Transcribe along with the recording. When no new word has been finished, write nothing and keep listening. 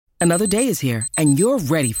Another day is here, and you're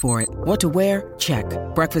ready for it. What to wear? Check.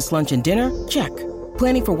 Breakfast, lunch, and dinner? Check.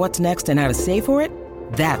 Planning for what's next and how to save for it?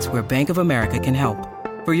 That's where Bank of America can help.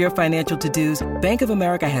 For your financial to-dos, Bank of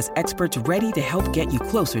America has experts ready to help get you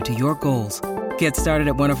closer to your goals. Get started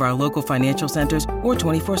at one of our local financial centers or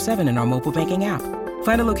 24/7 in our mobile banking app.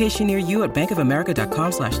 Find a location near you at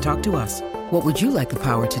bankofamerica.com/talktous. What would you like the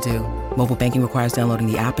power to do? Mobile banking requires downloading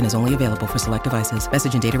the app and is only available for select devices.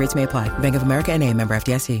 Message and data rates may apply. Bank of America N.A., member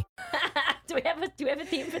FDIC. Do we have a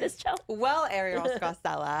theme for this show? Well, Arielle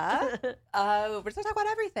Scarcella, we're just going to talk about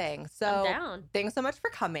everything. So, I'm down. Thanks so much for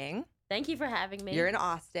coming. Thank you for having me. You're in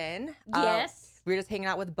Austin. Yes. We were just hanging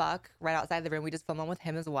out with Buck right outside the room. We just filmed one with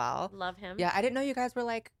him as well. Love him. Yeah, I didn't know you guys were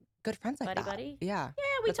like good friends like that. Buddy. Yeah. Yeah,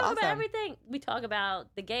 we That's talk about awesome. everything. We talk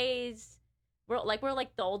about the gays. We're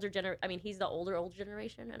like the older generation. I mean, he's the older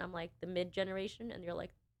generation, and I'm like the mid generation, and you're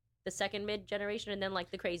like the second mid generation, and then like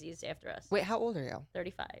the crazies after us. Wait, how old are you?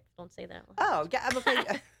 35. Don't say that one. Oh, yeah. I'm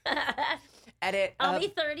afraid. Edit. I'll be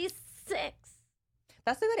 36.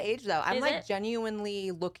 That's a good age, though. I'm Is like it?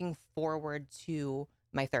 genuinely looking forward to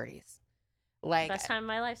my 30s. Like, Best time of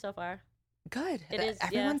my life so far. good. It is,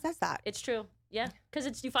 Everyone yeah. says that. It's true. Yeah,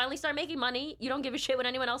 because you finally start making money. You don't give a shit what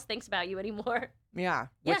anyone else thinks about you anymore. Yeah.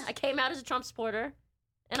 Yeah, I came out as a Trump supporter,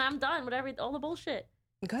 and I'm done with all the bullshit.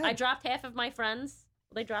 Good. I dropped half of my friends.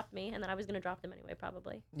 They dropped me, and then I was going to drop them anyway,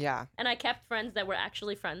 probably. Yeah. And I kept friends that were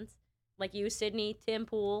actually friends. Like you, Sydney, Tim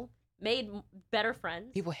Pool, made better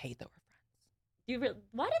friends. People hate that we're friends.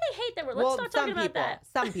 Why do they hate that we're Let's start talking about that.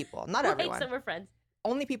 Some people, not Who everyone. hates that we're friends?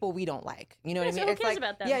 Only people we don't like. You know Yeah, what I mean? so who It's cares like,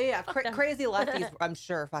 about them? yeah. Fuck them. Crazy lefties, I'm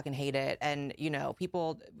sure, fucking hate it. And, you know,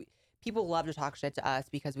 people love to talk shit to us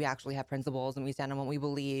because we actually have principles and we stand on what we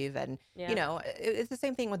believe. And, Yeah. you know, it's the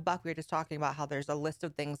same thing with Buck. We were just talking about how there's a list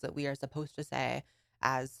of things that we are supposed to say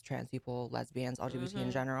as trans people, lesbians, LGBT in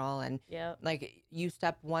general. And, Yeah. like, you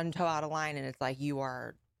step one toe out of line and it's like you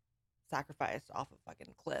are sacrificed off a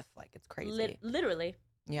fucking cliff. Like, it's crazy. Literally.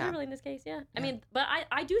 Yeah. Literally in this case, yeah. I Yeah. mean, but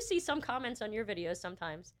I do see some comments on your videos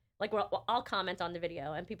sometimes. Like, I'll comment on the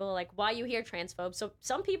video, and people are like, why you here, transphobe? So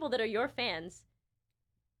some people that are your fans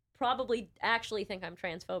probably actually think I'm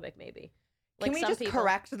transphobic, maybe. Like, Can we some just people.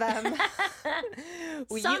 correct them?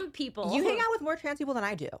 Some people. You hang out with more trans people than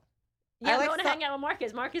I do. Yeah, I I'm like going to hang out with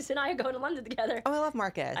Marcus. Marcus and I are going to London together. Oh, I love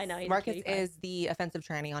Marcus. I know, he's a Marcus cutie pie. is the offensive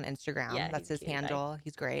tranny on Instagram. Yeah, That's he's his a cutie pie. handle.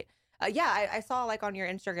 He's great. Yeah, I saw like on your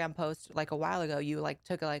Instagram post like a while ago, you like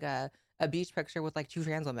took like a beach picture with like two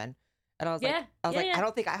trans women. And I was Yeah, like, yeah. I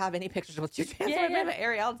don't think I have any pictures with two trans Yeah, women, yeah. but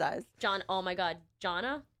Arielle does. John, oh my God.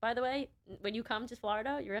 Jonna, by the way, when you come to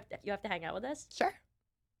Florida, you have to hang out with us. Sure.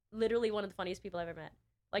 Literally one of the funniest people I've ever met.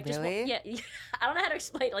 Like, Really? yeah, I don't know how to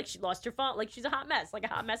explain. Like, she lost her phone. Like, she's a hot mess. Like, a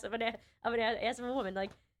hot mess of an ass of a woman.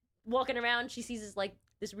 Like, walking around, she sees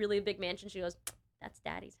this really big mansion. She goes, that's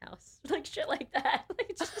daddy's house. Like, shit like that. Like,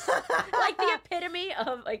 it's just like the epitome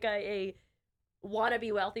of like a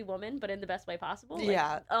wannabe wealthy woman, but in the best way possible. Like,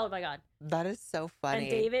 Yeah. oh my God. That is so funny. And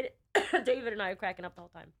David and I are cracking up the whole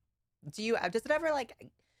time. Does it ever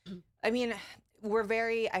like, I mean,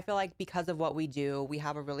 I feel like because of what we do, we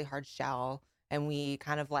have a really hard shell and we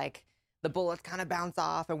kind of like, the bullets kind of bounce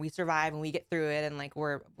off and we survive and we get through it and like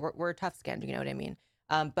we're tough skinned, you know what I mean?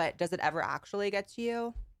 But does it ever actually get to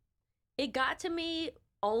you? It got to me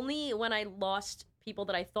only when I lost people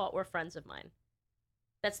that I thought were friends of mine.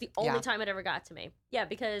 That's the only time it ever got to me. Yeah,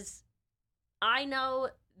 because I know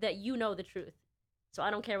that you know the truth. So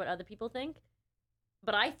I don't care what other people think.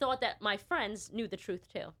 But I thought that my friends knew the truth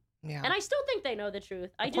too. Yeah. And I still think they know the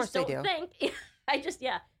truth. I Of course just don't they do.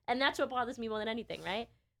 think. And that's what bothers me more than anything, right?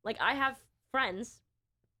 Like, I have friends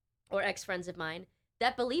or ex-friends of mine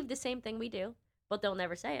that believe the same thing we do, but they'll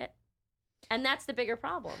never say it. And that's the bigger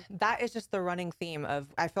problem. That is just the running theme of,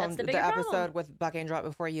 I filmed the the bigger episode problem. with Buck Angel right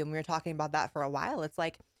before you, and we were talking about that for a while. It's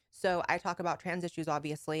like, so I talk about trans issues,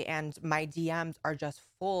 obviously, and my DMs are just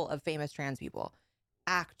full of famous trans people,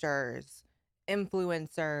 actors,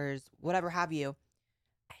 influencers, whatever have you.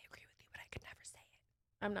 I agree with you, but I could never say it.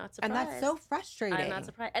 I'm not surprised. And that's so frustrating. I'm not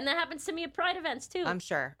surprised. And that happens to me at Pride events, too. I'm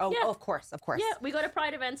sure. Oh, Yeah. of course. Yeah, we go to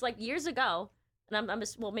Pride events like years ago. And I'm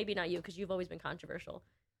just, well, maybe not you, because you've always been controversial.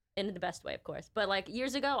 In the best way, of course. But like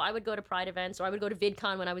years ago, I would go to Pride events, or I would go to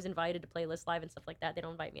VidCon when I was invited to Playlist Live and stuff like that. They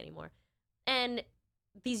don't invite me anymore. And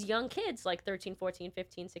these young kids, like 13, 14,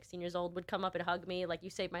 15, 16 years old, would come up and hug me. Like, you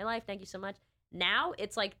saved my life. Thank you so much. Now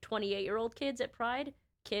it's like 28-year-old kids at Pride.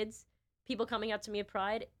 People coming up to me at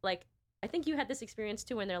Pride. Like, I think you had this experience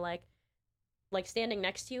too, when they're like standing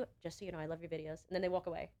next to you. Just so you know, I love your videos. And then they walk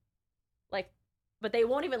away. Like, but they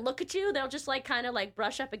won't even look at you. They'll just like kind of like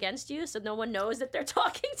brush up against you, so no one knows that they're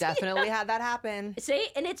talking to you. Definitely had that happen. See,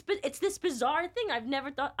 and it's this bizarre thing. I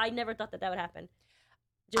never thought that would happen.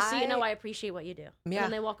 Just so you know, I appreciate what you do. Yeah. And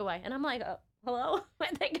then they walk away, and I'm like, oh, hello,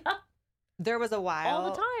 where'd they go? There was a while all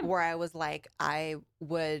the time where I was like, I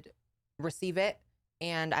would receive it,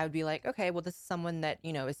 and I would be like, okay, well, this is someone that,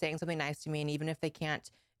 you know, is saying something nice to me, and even if they can't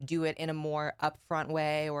do it in a more upfront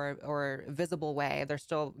way or visible way, they're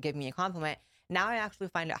still giving me a compliment. Now I actually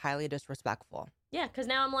find it highly disrespectful. Yeah, because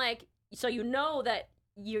now I'm like, so you know that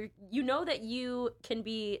you can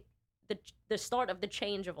be the start of the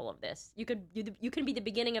change of all of this. You can be the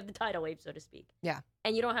beginning of the tidal wave, so to speak. Yeah.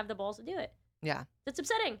 And you don't have the balls to do it. Yeah. That's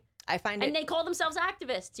upsetting. I find and they call themselves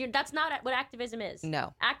activists. That's not what activism is.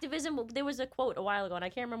 No. Activism, there was a quote a while ago, and I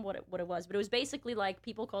can't remember what it was, but it was basically like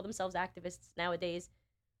people call themselves activists nowadays,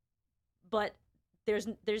 but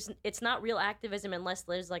it's not real activism unless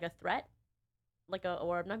there's like a threat.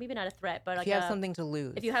 Or maybe not a threat, but like if you have something to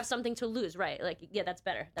lose. If you have something to lose, right? Like, yeah, that's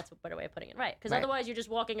better. That's a better way of putting it, right? Because otherwise, you're just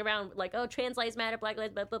walking around like, oh, trans lives matter, black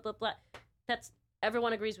lives, blah blah blah blah. That's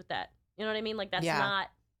everyone agrees with that. You know what I mean? Like, that's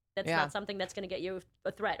not something that's going to get you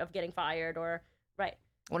a threat of getting fired or right.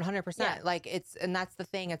 100%. Like and that's the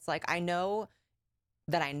thing. It's like I know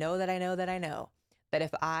that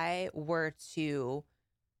if I were to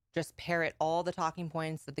just parrot all the talking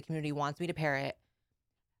points that the community wants me to parrot,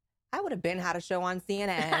 I would have had a show on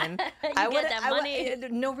CNN. I would get that money.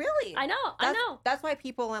 No, really. I know. That's why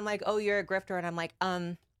I'm like, oh, you're a grifter. And I'm like,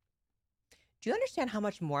 do you understand how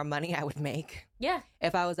much more money I would make? Yeah.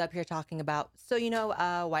 If I was up here talking about, so, you know,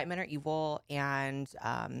 white men are evil and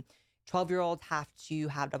 12-year-olds have to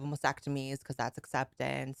have double mastectomies because that's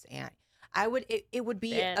acceptance. And it would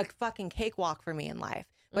be a fucking cakewalk for me in life.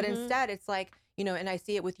 But instead, it's like, you know, and I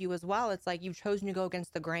see it with you as well. It's like you've chosen to go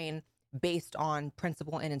against the grain based on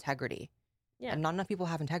principle and integrity. Yeah. And not enough people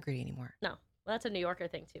have integrity anymore. No. Well, that's a New Yorker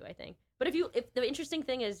thing too, I think. But if the interesting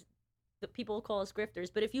thing is that people call us grifters,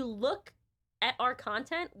 but if you look at our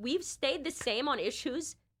content, we've stayed the same on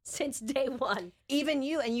issues since day one. Even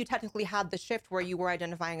you, and you technically had the shift where you were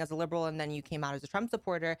identifying as a liberal and then you came out as a Trump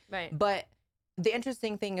supporter. Right. But the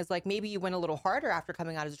interesting thing is like maybe you went a little harder after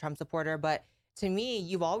coming out as a Trump supporter, but to me,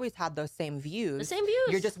 you've always had those same views. The same views.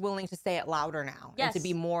 You're just willing to say it louder now. Yes. And to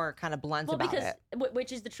be more kind of blunt about it.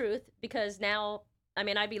 Which is the truth. Because now, I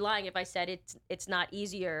mean, I'd be lying if I said it's not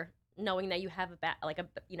easier knowing that you have a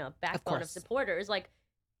backbone of supporters. Like,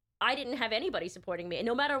 I didn't have anybody supporting me. And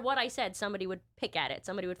no matter what I said, somebody would pick at it.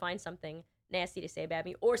 Somebody would find something nasty to say about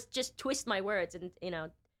me or just twist my words. And, you know,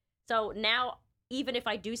 so now, even if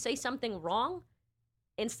I do say something wrong,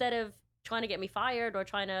 instead of trying to get me fired or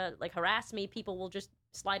trying to like harass me, people will just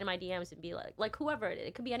slide in my DMs and be like whoever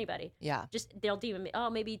it could be anybody. Yeah. Just they'll DM me.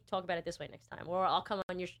 Oh, maybe talk about it this way next time, or I'll come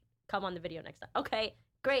on the video next time. Okay,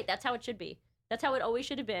 great. That's how it should be. That's how it always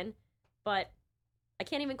should have been. But I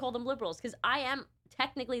can't even call them liberals because I am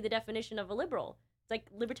technically the definition of a liberal. It's like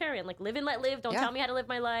libertarian, like live and let live. Don't tell me how to live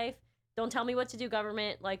my life. Don't tell me what to do,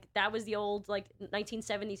 government. Like, that was the old, like,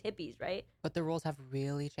 1970s hippies, right? But the rules have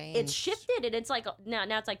really changed. It's shifted, and it's like, now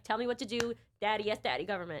it's like, tell me what to do, daddy, yes, daddy,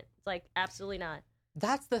 government. It's like, absolutely not.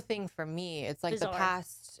 That's the thing for me. It's like bizarre. The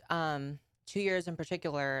past 2 years in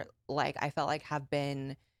particular, like, I felt like have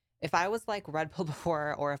been, if I was, like, red pill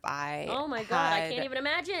before, or if I oh, my God, I can't even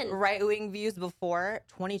imagine. Right-wing views before,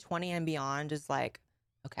 2020 and beyond is like,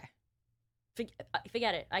 okay.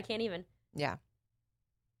 Forget it. I can't even. Yeah.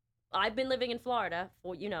 I've been living in Florida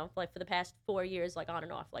for, you know, like for the past 4 years, like on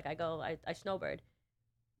and off. Like I snowbird.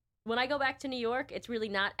 When I go back to New York, it's really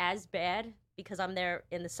not as bad because I'm there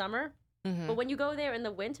in the summer. Mm-hmm. But when you go there in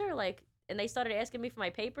the winter, like, and they started asking me for my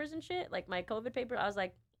papers and shit, like my COVID paper, I was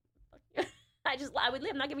like, I would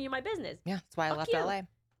live. I'm not giving you my business. Yeah, that's why I left LA.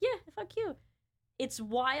 Yeah, fuck you. It's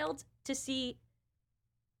wild to see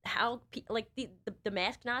how, like, the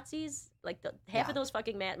mask Nazis, like half of those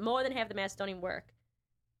fucking more than half the masks don't even work.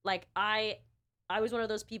 Like, I was one of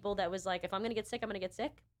those people that was like, if I'm going to get sick, I'm going to get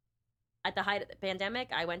sick. At the height of the pandemic,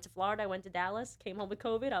 I went to Florida, I went to Dallas, came home with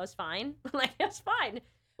COVID, I was fine. Like, I was fine.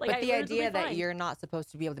 Like, but the idea that you're not supposed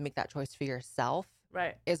to be able to make that choice for yourself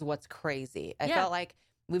is what's crazy. I felt like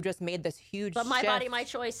we've just made this huge But my body, my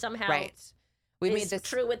choice somehow we made this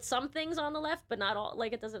true with some things on the left, but not all.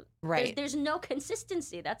 Like, it doesn't. Right. There's no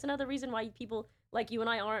consistency. That's another reason why people like you and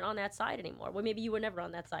I aren't on that side anymore. Well, maybe you were never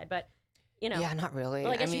on that side, but... You know. Yeah, not really.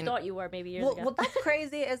 Well, I guess you thought you were maybe years ago. Well, that's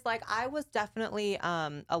crazy. Is like I was definitely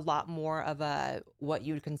a lot more of a what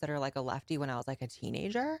you would consider like a lefty when I was like a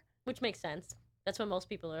teenager. Which makes sense. That's when most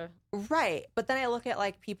people are. Right, but then I look at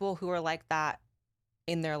like people who are like that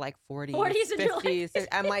in their like 40s, 50s.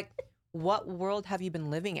 I'm like, what world have you been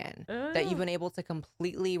living in that you've know. been able to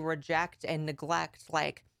completely reject and neglect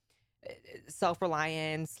like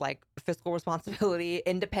self-reliance, like fiscal responsibility,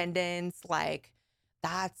 independence? Like,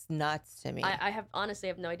 that's nuts to me. I have honestly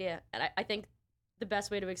have no idea, and I think the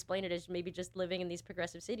best way to explain it is maybe just living in these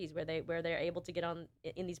progressive cities where they're able to get on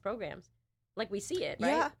in these programs, like we see it,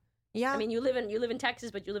 right? Yeah. I mean, you live in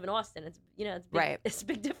Texas, but you live in Austin. It's it's big, Right. It's a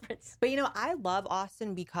big difference. But I love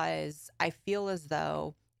Austin because I feel as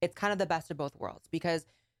though it's kind of the best of both worlds, because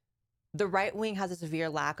the right wing has a severe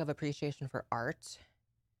lack of appreciation for art,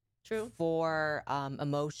 True. for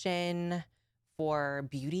emotion, for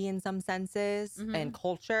beauty in some senses, and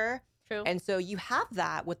culture. True. And so you have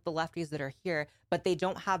that with the lefties that are here, but they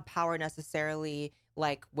don't have power necessarily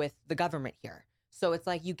like with the government here. So it's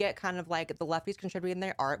like you get kind of like the lefties contributing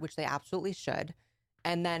their art, which they absolutely should.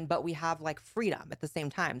 And then, but we have like freedom at the same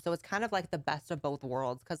time. So it's kind of like the best of both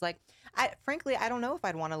worlds. Cause like, frankly, I don't know if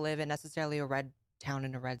I'd want to live in necessarily a red town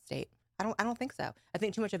in a red state. I don't think so. I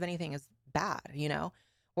think too much of anything is bad,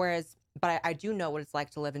 Whereas, but I do know what it's like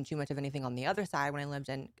to live in too much of anything on the other side when I lived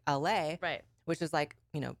in LA, Right. which is like,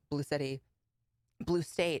 blue city, blue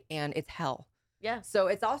state, and it's hell. Yeah. So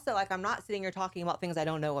it's also like, I'm not sitting here talking about things I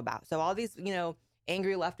don't know about. So all these,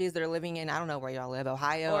 angry lefties that are living in, I don't know where y'all live,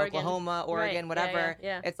 Ohio, Oregon. Oklahoma, Oregon, Right. whatever.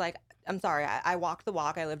 Yeah. It's like, I'm sorry, I walked the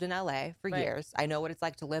walk. I lived in LA for Right. years. I know what it's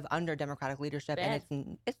like to live under Democratic leadership, Bad.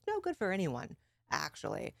 and it's no good for anyone,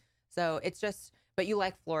 actually. So it's just, but you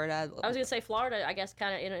like Florida. I was gonna say Florida, I guess,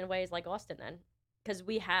 kind of in a way is like Austin then, because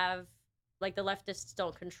we have like the leftists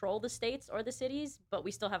don't control the states or the cities, but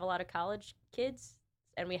we still have a lot of college kids,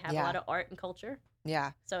 and we have a lot of art and culture.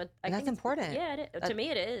 Yeah. So I And think that's important. Yeah, to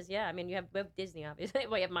me it is. Yeah, I mean we have Disney obviously,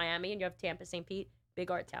 well, you have Miami and you have Tampa, St. Pete,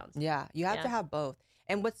 big art towns. Yeah, you have to Yeah. have both.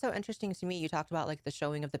 And what's so interesting to me, you talked about like the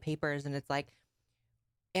showing of the papers, and it's like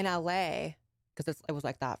in LA, because it was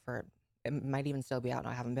like that for, it might even still be out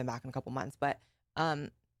now. I haven't been back in a couple months, but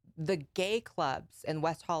the gay clubs in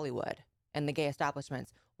West Hollywood and the gay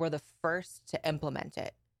establishments were the first to implement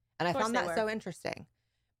it. And I Of course found they that were. so interesting.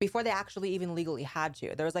 Before they actually even legally had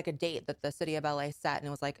to. There was like a date that the city of LA set, and it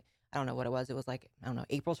was like, I don't know what it was. It was like, I don't know,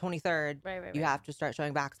 April 23rd. Right. You have to start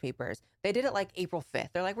showing Vax papers. They did it like April 5th.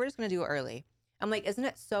 They're like, we're just going to do it early. I'm like, isn't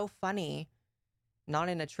it so funny, not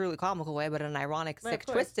in a truly comical way, but in an ironic, Right, sick, of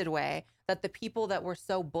course. twisted way, that the people that were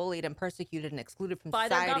so bullied and persecuted and excluded from by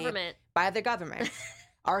their society government. by the government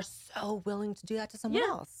are so willing to do that to someone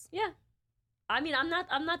else. Yeah. I mean, I'm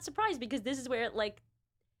not surprised, because this is where, like,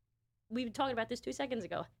 we were talking about this 2 seconds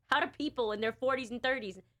ago. How do people in their 40s and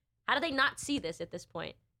 30s, how do they not see this at this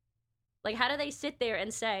point? Like, how do they sit there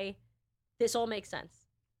and say, this all makes sense?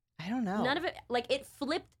 I don't know. None of it, like, it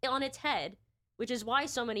flipped on its head, which is why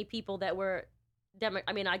so many people that were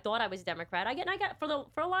I mean, I thought I was Democrat. I got for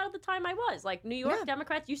a lot of the time I was. Like, New York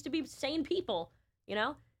Democrats used to be sane people,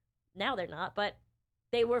 Now they're not, but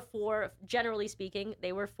they were for, generally speaking,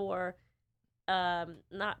 they were for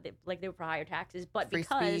not like they were for higher taxes, but Free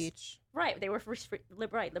because speech. right, they were for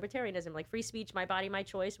libertarianism, like free speech, my body, my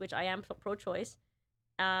choice, which I am pro-choice.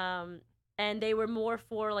 And they were more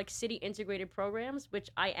for like city integrated programs, which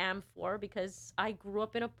I am for, because I grew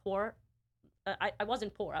up in a poor. I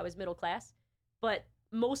wasn't poor, I was middle class, but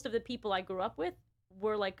most of the people I grew up with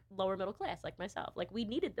were like lower middle class, like myself. Like, we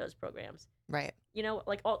needed those programs, Right.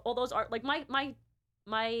 like all those art, like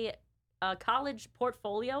my college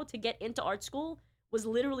portfolio to get into art school was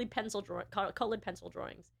literally colored pencil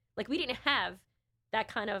drawings. Like, we didn't have that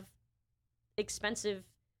kind of expensive,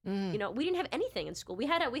 we didn't have anything in school. We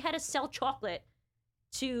had to sell chocolate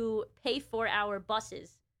to pay for our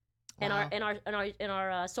buses and Wow.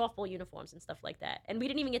 our softball uniforms and stuff like that. And we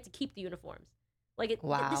didn't even get to keep the uniforms. Like,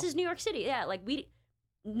 Wow. this is New York City. Yeah, like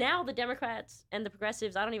now the Democrats and the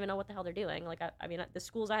progressives, I don't even know what the hell they're doing. Like, I mean, the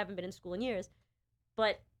schools, I haven't been in school in years,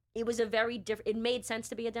 but it was a very different. It made sense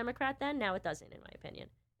to be a Democrat then. Now it doesn't, in my opinion.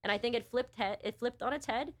 And I think it flipped on its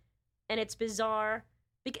head, and it's bizarre.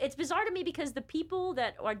 It's bizarre to me because the people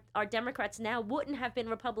that are Democrats now wouldn't have been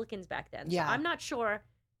Republicans back then. Yeah. So I'm not sure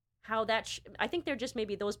how that. I think they're just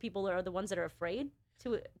maybe those people are the ones that are afraid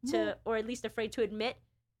to or at least afraid to admit.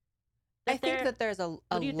 I think that there's a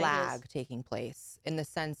What do you think lag is? taking place in the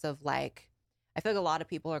sense of like, I feel like a lot of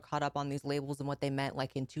people are caught up on these labels and what they meant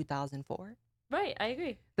like in 2004. Right, I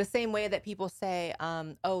agree. The same way that people say,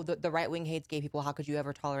 oh, the right wing hates gay people. How could you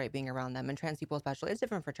ever tolerate being around them? And trans people especially. It's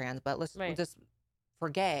different for trans, but let's Right. just for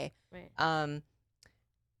gay. Right.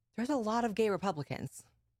 There's a lot of gay Republicans.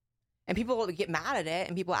 And people get mad at it,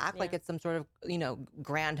 and people act like Yeah. it's some sort of,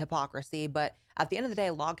 grand hypocrisy. But at the end of the day,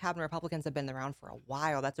 log cabin Republicans have been around for a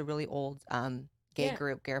while. That's a really old gay Yeah.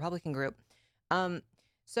 group, gay Republican group.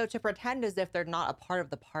 So to pretend as if they're not a part of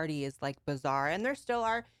the party is like bizarre. And there still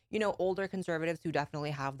are, you know, older conservatives who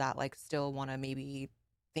definitely have that, like still want to maybe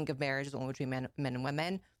think of marriage as only between men and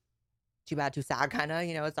women. Too bad, too sad, kind of,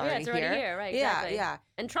 you know, it's already here, right? Yeah, Exactly. yeah.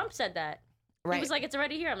 And Trump said that. Right. He was like, it's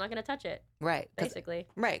already here. I'm not going to touch it. Right. Basically.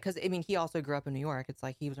 Right. Because, I mean, he also grew up in New York. It's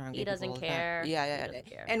like he was around gay people. He doesn't care. Yeah. He doesn't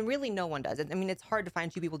care. And really no one does. I mean, it's hard to find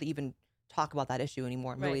two people to even talk about that issue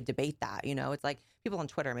anymore and really debate that, you know? It's like people on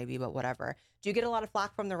Twitter maybe, but whatever. Do you get a lot of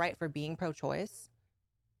flack from the right for being pro-choice?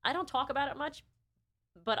 I don't talk about it much,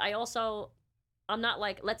 but I'm not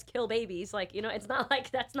like, let's kill babies. Like, you know, it's not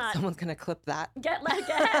like that's not. Someone's going to clip that. Go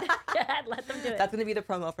ahead. Let them do it. That's going to be the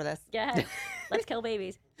promo for this. Go ahead. Let's kill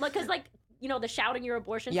babies. Like, because, like, you know, the shouting your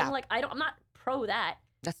abortion thing, like, I'm not pro that.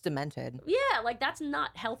 That's demented. Yeah, like, that's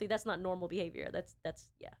not healthy. That's not normal behavior. That's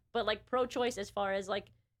yeah. But, like, pro-choice as far as,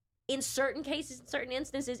 like, in certain cases, in certain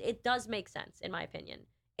instances, it does make sense, in my opinion.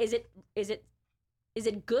 Is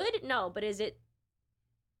it good? No, but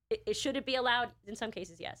should it be allowed? In some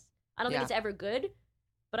cases, yes. I don't think it's ever good,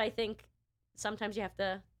 but I think sometimes you have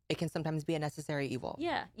to. It can sometimes be a necessary evil.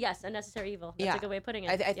 Yeah. Yes, a necessary evil. That's a good way of putting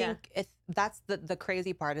it. I think that's the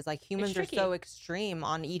crazy part is like humans are so extreme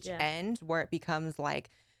on each end where it becomes like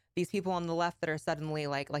these people on the left that are suddenly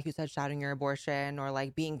like you said, shouting your abortion or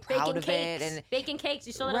like being proud of it and baking cakes.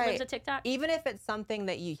 You saw that on TikTok. Even if it's something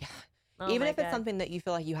that you. Even if it's something that you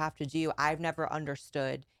feel like you have to do, I've never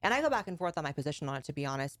understood. And I go back and forth on my position on it, to be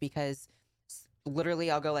honest, because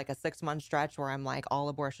literally I'll go like a 6-month stretch where I'm like, all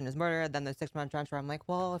abortion is murder. Then the 6-month stretch where I'm like,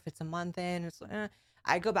 well, if it's a month in, it's,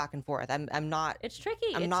 I go back and forth. I'm not. It's tricky.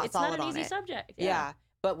 It's not an easy subject. Yeah.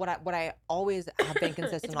 But what I always have been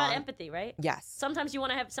consistent it's about empathy, right? Yes. Sometimes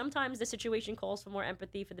sometimes the situation calls for more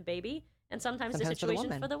empathy for the baby, and sometimes the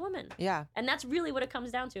situation for the woman. Yeah. And that's really what it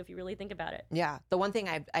comes down to if you really think about it. Yeah. The one thing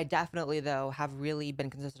I definitely, though, have really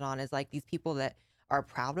been consistent on is like these people that are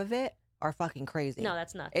proud of it are fucking crazy. No,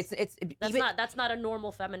 that's nuts. That's not a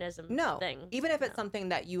normal feminism thing. Even if it's something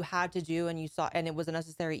that you had to do and you saw and it was a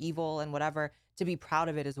necessary evil and whatever, to be proud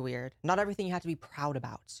of it is weird. Not everything you have to be proud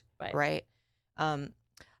about. Right.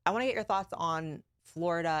 I want to get your thoughts on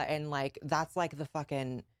Florida and like that's like the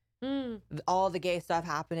fucking all the gay stuff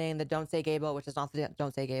happening, the Don't Say Gay bill, which is not the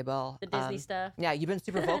Don't Say Gay bill. The Disney stuff. Yeah, you've been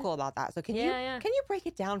super vocal about that. So can you break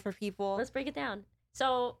it down for people? Let's break it down.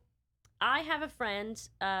 So I have a friend,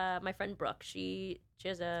 my friend Brooke. She's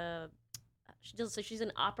an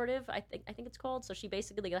operative, I think it's called. So she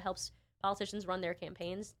basically helps politicians run their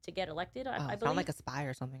campaigns to get elected. I believe. Sound like a spy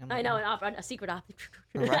or something. I know, a secret op.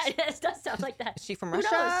 It does sound like that. Is she from Who Russia?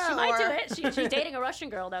 knows? She might do it. She's dating a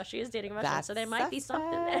Russian girl, though. She is dating a Russian, so there might be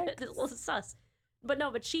something there. It's a little sus. But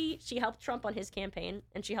no, she helped Trump on his campaign,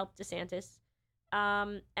 and she helped DeSantis.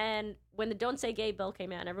 And when the Don't Say Gay bill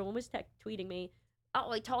came out, everyone was tweeting me,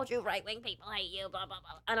 oh, I told you right-wing people hate you, blah, blah,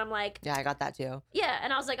 blah. And I'm like... Yeah, I got that too. Yeah,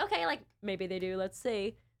 and I was like, okay, like, maybe they do, let's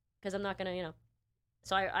see. Because I'm not going to, you know...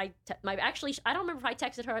 So actually, I don't remember if I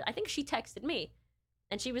texted her. I think she texted me.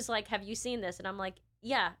 And she was like, have you seen this? And I'm like,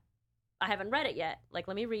 yeah, I haven't read it yet. Like,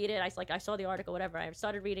 let me read it. I saw the article, whatever. I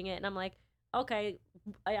started reading it, and I'm like, okay.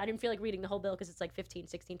 I didn't feel like reading the whole bill because it's like 15,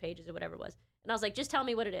 16 pages or whatever it was. And I was like, just tell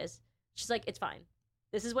me what it is. She's like, it's fine.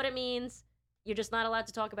 This is what it means. You're just not allowed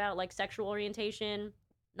to talk about, like, sexual orientation,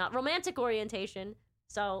 not romantic orientation.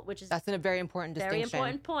 So, that's a very important distinction. Very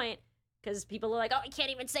important point. Because people are like, oh, you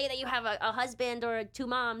can't even say that you have a husband or 2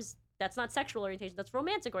 moms. That's not sexual orientation. That's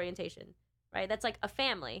romantic orientation, right? That's like a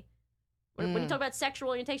family. When you talk about sexual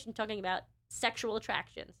orientation, you're talking about sexual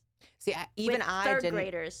attractions. See, even I didn't.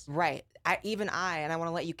 Graders. Right. And I want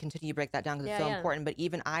to let you continue to break that down because it's so important. But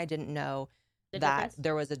even I didn't know that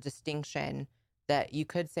there was a distinction that you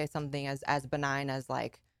could say something as benign as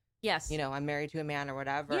like, yes, you know, I'm married to a man or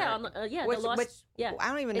whatever. Yeah, which I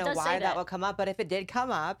don't even know why that will come up, but if it did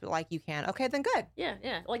come up, like you can, okay, then good. Yeah.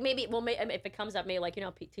 Like maybe, if it comes up, maybe like, you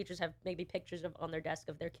know, teachers have maybe pictures on their desk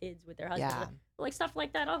of their kids with their husbands, like stuff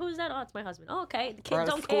like that. Oh, who's that? Oh, it's my husband. Oh, okay, the kids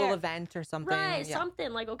don't care. Or a school event or something. Right,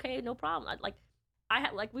 something like okay, no problem.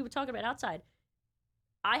 Like we were talking about outside.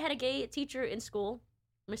 I had a gay teacher in school,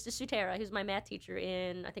 Mr. Sutera, who's my math teacher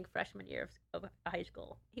in I think freshman year of high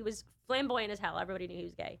school. He was flamboyant as hell. Everybody knew he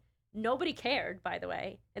was gay. Nobody cared, by the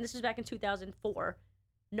way. And this was back in 2004.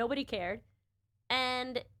 Nobody cared.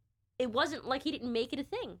 And it wasn't like he didn't make it a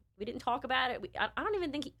thing. We didn't talk about it. I don't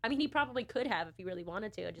even think he probably could have if he really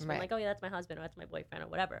wanted to. Just been like, oh, yeah, that's my husband or that's my boyfriend or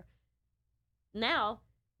whatever. Now,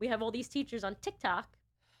 we have all these teachers on TikTok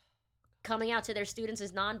coming out to their students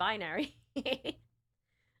as non-binary.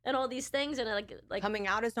 And all these things. And like coming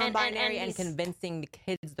out as non-binary and convincing the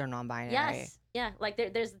kids they're non-binary. Yes. Yeah, like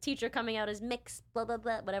there's the teacher coming out as mixed, blah, blah,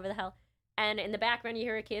 blah, whatever the hell. And in the background, you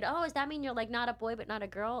hear a kid, oh, does that mean you're like not a boy but not a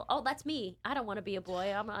girl? Oh, that's me. I don't want to be a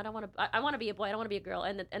boy. I don't want to. I want to be a boy. I don't want to be a girl.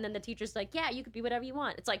 And then the teacher's like, yeah, you could be whatever you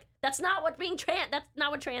want. It's like that's not what being trans. That's not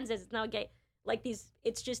what trans is. It's not gay. Like these.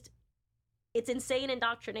 It's insane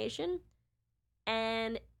indoctrination,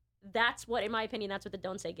 and that's what, in my opinion, that's what the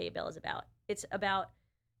Don't Say Gay bill is about. It's about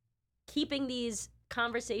keeping these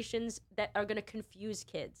conversations that are going to confuse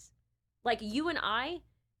kids. Like you and I.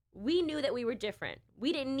 We knew that we were different.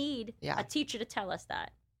 We didn't need a teacher to tell us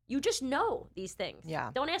that. You just know these things.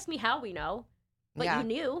 Yeah. Don't ask me how we know, but you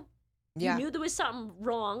knew. Yeah. You knew there was something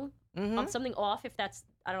wrong, something off, if that's,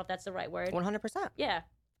 I don't know if that's the right word. 100%. Yeah.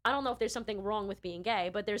 I don't know if there's something wrong with being gay,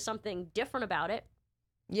 but there's something different about it.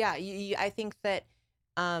 Yeah. I think that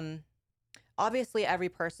obviously every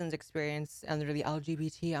person's experience under the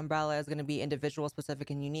LGBT umbrella is going to be individual, specific,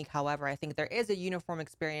 and unique. However, I think there is a uniform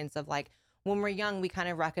experience of like, when we're young, we kind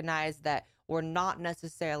of recognize that we're not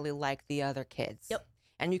necessarily like the other kids. Yep.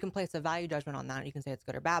 And you can place a value judgment on that. You can say it's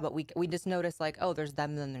good or bad, but we just notice like, oh, there's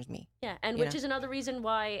them, then there's me. Yeah, and which is another reason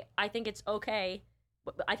why I think it's okay.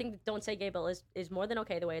 I think the Don't Say Gay bill is more than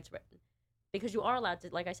okay the way it's written. Because you are allowed to,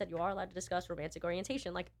 like I said, you are allowed to discuss romantic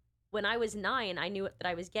orientation. Like when I was 9, I knew that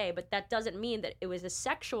I was gay, but that doesn't mean that it was a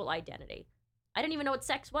sexual identity. I didn't even know what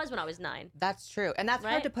sex was when I was 9. That's true. And that's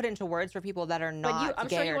hard to put into words for people that are not I'm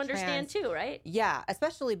gay sure you or understand trans. too, right? Yeah,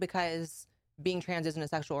 especially because being trans isn't a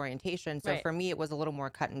sexual orientation. So Right. for me, it was a little more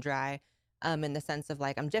cut and dry in the sense of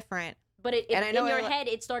like, I'm different. But And I know in your head,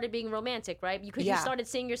 it started being romantic, right? Because you started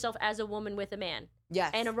seeing yourself as a woman with a man.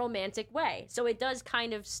 Yes. In a romantic way. So it does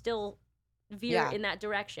kind of still veer in that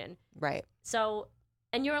direction. Right. So,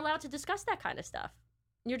 and you're allowed to discuss that kind of stuff.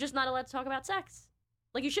 You're just not allowed to talk about sex.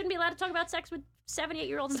 Like, you shouldn't be allowed to talk about sex with 7,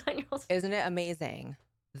 8-year-olds, 9-year-olds. Isn't it amazing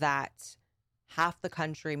that half the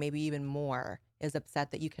country, maybe even more, is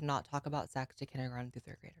upset that you cannot talk about sex to kindergarten through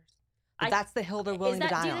 3rd graders? But that's the hill they're willing to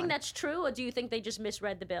die on. Do you think that's true, or do you think they just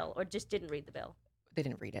misread the bill, or just didn't read the bill? They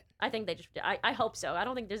didn't read it. I think they just, I hope so. I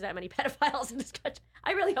don't think there's that many pedophiles in this country.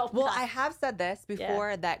 I really hope Well, not. I have said this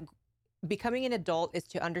before, that becoming an adult is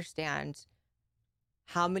to understand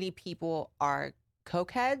how many people are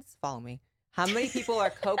cokeheads. Follow me. How many people are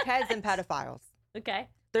cokeheads and pedophiles? Okay.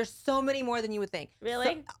 There's so many more than you would think.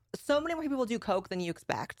 Really? So many more people do coke than you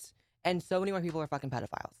expect, and so many more people are fucking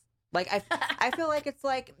pedophiles. Like I feel like it's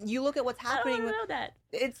like you look at what's happening. I don't know that.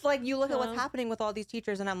 It's like you look at what's happening with all these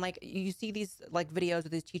teachers, and I'm like, you see these like videos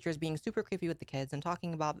of these teachers being super creepy with the kids and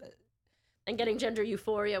talking about and getting gender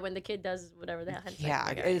euphoria when the kid does whatever the hell.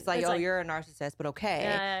 It's like, oh, you're a narcissist, but okay.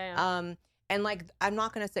 Yeah. And like, I'm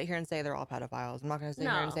not gonna sit here and say they're all pedophiles. I'm not gonna sit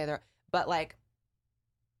here and say but like,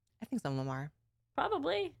 I think some of them are.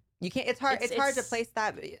 Probably. You can't. It's hard. It's hard to place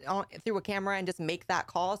that through a camera and just make that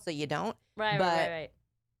call, so you don't. Right.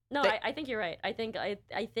 No, I think you're right. I think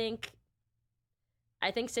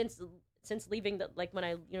since leaving the, like, when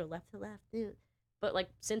I left, but like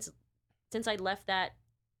since I left that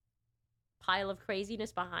pile of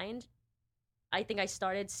craziness behind, I think I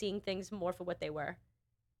started seeing things more for what they were.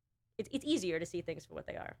 It's easier to see things for what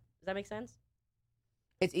they are. Does that make sense?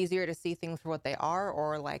 It's easier to see things for what they are,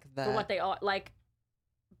 or like for what they are, like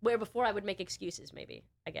where before I would make excuses, maybe,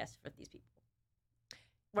 I guess, for these people.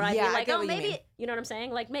 Where I'd be like, oh, maybe, you know what I'm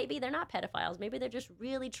saying? Like, maybe they're not pedophiles. Maybe they're just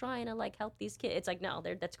really trying to like help these kids. It's like, no,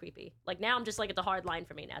 that's creepy. Like, now I'm just like, it's a hard line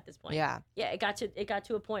for me now at this point. Yeah, it got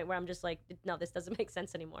to a point where I'm just like, no, this doesn't make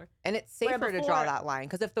sense anymore. And it's safer to draw that line,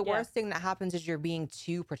 because if the worst thing that happens is you're being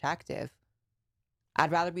too protective,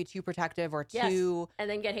 I'd rather be too protective or too, and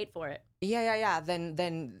then get hate for it. Yeah.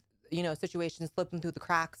 Then situations slip them through the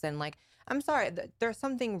cracks, and like, I'm sorry, there's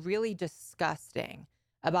something really disgusting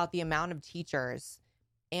about the amount of teachers.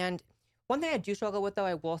 And one thing I do struggle with, though,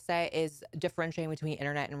 I will say, is differentiating between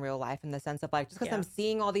internet and real life, in the sense of like, just because I'm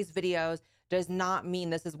seeing all these videos does not mean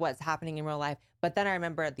this is what's happening in real life. But then I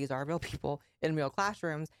remember these are real people in real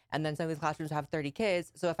classrooms, and then some of these classrooms have 30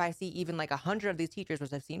 kids. So if I see even like 100 of these teachers,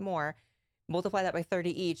 which I've seen more, multiply that by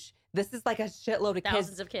 30 each, this is like a shitload of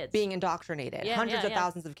thousands of kids being indoctrinated. Hundreds of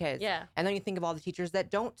thousands of kids. Yeah. And then you think of all the teachers that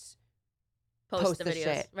don't post the videos.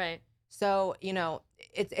 Shit. Right. So,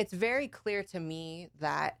 it's very clear to me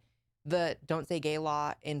that the Don't Say Gay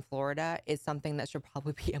law in Florida is something that should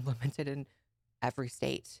probably be implemented in every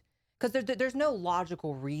state. Because there's no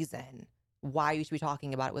logical reason why you should be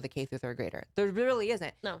talking about it with a K through 3rd grader. There really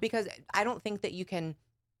isn't. No. Because I don't think that you can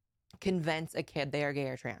convince a kid they are gay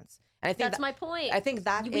or trans. And I think that's my point. I think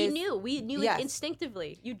we knew it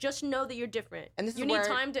instinctively. You just know that you're different. And this is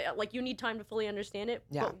need time to fully understand it.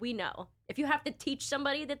 Yeah. But we know if you have to teach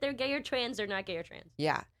somebody that they're gay or trans, they're not gay or trans.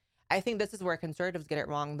 Yeah, I think this is where conservatives get it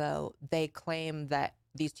wrong. Though they claim that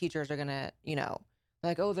these teachers are gonna,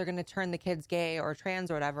 like, oh, they're going to turn the kids gay or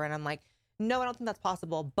trans or whatever. And I'm like, no, I don't think that's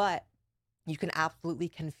possible. But you can absolutely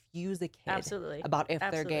confuse a kid about if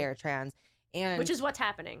they're gay or trans. And which is what's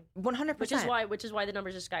happening. 100%. Which is why the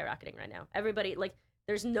numbers are skyrocketing right now. Everybody, like,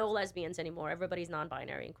 there's no lesbians anymore. Everybody's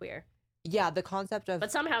non-binary and queer. Yeah, the concept of...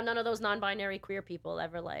 But somehow none of those non-binary queer people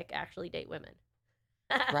ever, like, actually date women.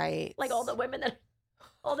 Right. Like, all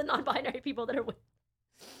the non-binary people that are women.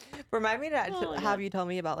 Remind me to have you tell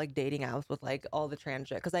me about, like, dating apps with, like, all the trans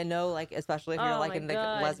shit. Because I know, like, especially if you're, like, in the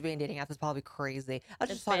lesbian dating apps, it's probably crazy.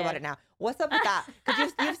 Let's just talk about it now. What's up with that?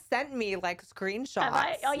 Because you've sent me, like, screenshots. Have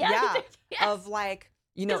I? Oh, yeah. Yes. Of, like...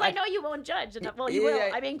 You know, because I know you won't judge. Well, you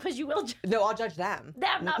will. I mean, because you will judge. No, I'll judge them.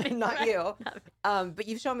 Them, not me. Not you. But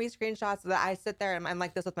you've shown me screenshots that I sit there and I'm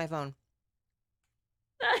like this with my phone.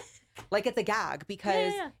 Like it's a gag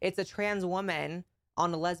because it's a trans woman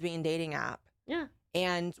on a lesbian dating app. Yeah.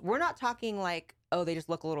 And we're not talking like, oh, they just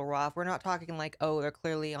look a little rough. We're not talking like, oh, they're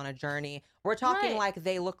clearly on a journey. We're talking like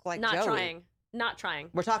they look like Joey. Not trying.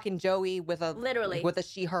 We're talking Joey with a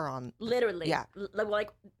she, her on. Literally. Yeah. Like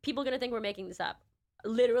people are going to think we're making this up.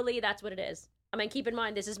 Literally, that's what it is. I mean, keep in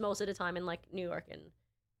mind, this is most of the time in, like, New York and,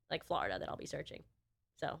 like, Florida that I'll be searching.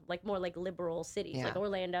 So, like, more, like, liberal cities. Like,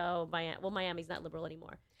 Orlando, Miami. Well, Miami's not liberal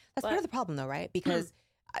anymore. That's part of the problem, though, right? Because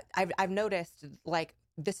I've noticed, like,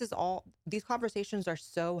 these conversations are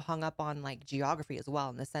so hung up on, like, geography as well,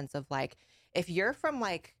 in the sense of, like, if you're from,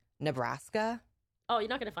 like, Nebraska... Oh, you're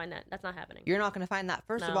not going to find that. That's not happening. You're not going to find that,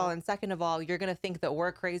 first of all. And second of all, you're going to think that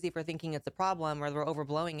we're crazy for thinking it's a problem or we're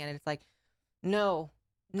overblowing it. And it's like... No.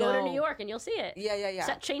 Go to New York and you'll see it.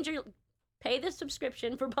 Yeah. Pay the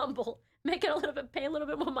subscription for Bumble. Pay a little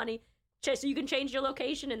bit more money, so you can change your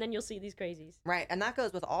location, and then you'll see these crazies. Right, and that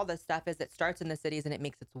goes with all this stuff. Is it starts in the cities and it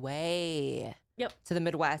makes its way to the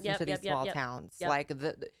Midwest and to these small towns. Like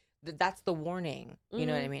that's the warning. You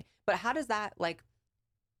know what I mean? But how does that like?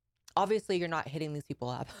 Obviously, you're not hitting these people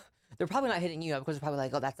up. They're probably not hitting you up because they're probably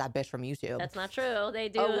like, oh, that's that bitch from YouTube. That's not true. They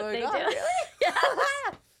do. Oh my God, really? Yeah.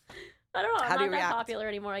 I don't know. How I'm not that popular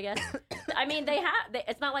anymore, I guess. I mean,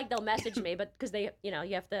 it's not like they'll message me, but because they, you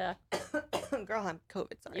have to. Girl, I'm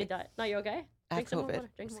COVID. Sorry. You died. No, you're okay. I have COVID.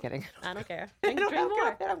 Just kidding. I don't care. Drink more.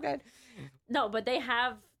 COVID. I'm good. No, but there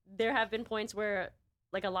have been points where,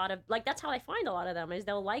 like, a lot of, like, that's how I find a lot of them is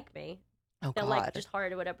they'll like me. Oh, they'll God. like just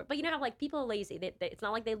hard or whatever. But you know how, like, people are lazy. It's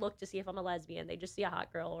not like they look to see if I'm a lesbian. They just see a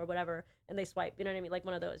hot girl or whatever, and they swipe. You know what I mean? Like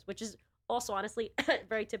one of those, which is also, honestly,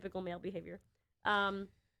 very typical male behavior.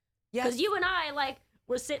 Because you and I, like,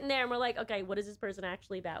 we're sitting there and we're like, okay, what is this person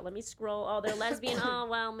actually about? Let me scroll. Oh, they're lesbian. Oh,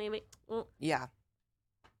 well, maybe. Well. Yeah.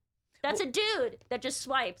 That's a dude that just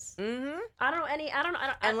swipes. Mm-hmm. I don't know.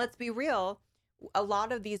 And let's be real. A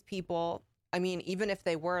lot of these people, I mean, even if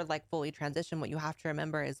they were, like, fully transitioned, what you have to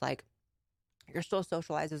remember is, like, you're still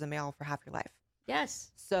socialized as a male for half your life.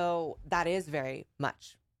 Yes. So that is very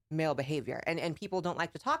much male behavior. And people don't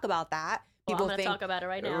like to talk about that. People I'm going to talk about it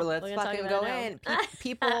right now. Let's fucking go in.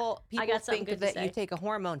 People think that you take a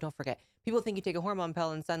hormone. Don't forget. People think you take a hormone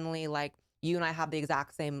pill and suddenly, like, you and I have the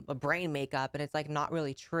exact same brain makeup, and it's, like, not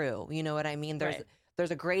really true. You know what I mean?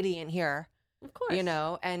 There's a gradient here. Of course. You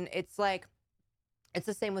know? And it's, like, it's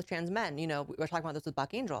the same with trans men. You know, we were talking about this with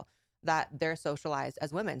Buck Angel, that they're socialized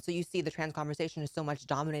as women. So you see the trans conversation is so much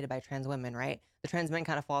dominated by trans women, right? The trans men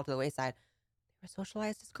kind of fall to the wayside. We're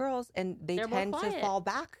socialized as girls, and they're tend to fall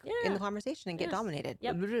back in the conversation and get dominated.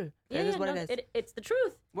 Yep. It is what it is. It's the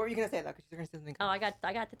truth. What were you gonna say though? Because you're gonna say something. Oh, I got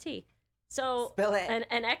the tea. So spill it.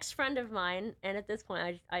 An ex friend of mine, and at this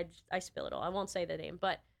point, I spill it all. I won't say the name,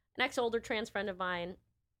 but an ex older trans friend of mine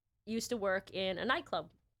used to work in a nightclub.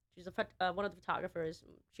 She's one of the photographers.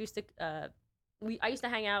 She used to I used to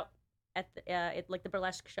hang out at like the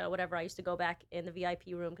burlesque show, whatever. I used to go back in the VIP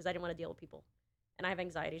room because I didn't want to deal with people. And I have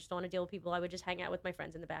anxiety. I just don't want to deal with people. I would just hang out with my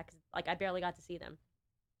friends in the back. Like, I barely got to see them.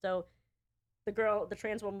 So the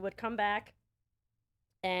trans woman would come back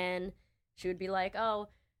and she would be like, oh,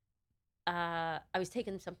 I was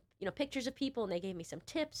taking some, pictures of people and they gave me some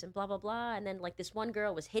tips and blah, blah, blah. And then, like, this one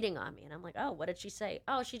girl was hitting on me. And I'm like, oh, what did she say?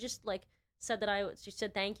 Oh, she just, like, said she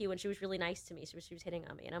said thank you and she was really nice to me. So she was hitting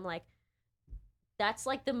on me. And I'm like, that's,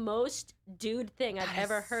 like, the most dude thing I've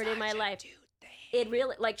ever heard in my life. It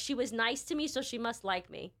really, like, she was nice to me, so she must like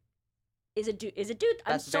me. Is a dude.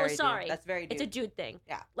 I'm so sorry. That's very dude. It's a dude thing.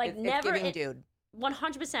 Yeah. Like, it's giving dude.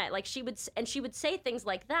 100%. Like, she would say things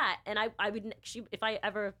like that, and I would, if I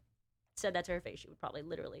ever said that to her face, she would probably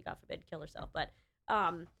literally, God forbid, kill herself. But,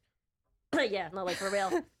 yeah, no, like, for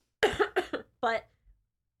real. But,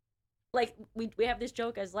 like, we have this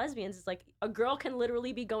joke as lesbians. It's like, a girl can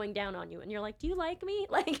literally be going down on you, and you're like, do you like me?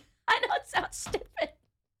 Like, I know it sounds stupid.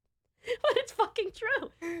 But it's fucking true.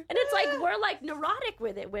 And it's like, we're like neurotic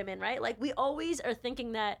with it, women, right? Like, we always are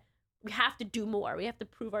thinking that we have to do more. We have to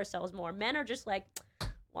prove ourselves more. Men are just like,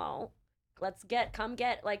 well, come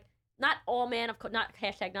get, like, not all men, of course, not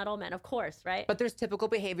hashtag not all men, of course, right? But there's typical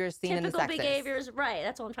behaviors seen in the sexes. Typical behaviors, right.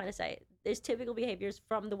 That's all I'm trying to say. There's typical behaviors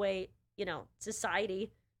from the way,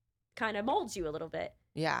 society kind of molds you a little bit.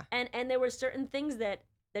 Yeah. And there were certain things that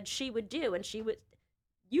she would do, and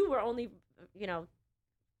you were only,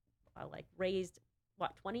 like raised,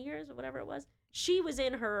 20 years or whatever it was. She was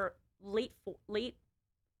in her early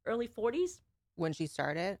 40s. When she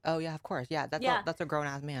started? Oh, yeah, of course. Yeah, that's a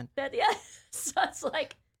grown-ass man. So it's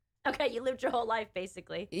like, okay, you lived your whole life,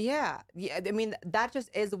 basically. Yeah. I mean, that just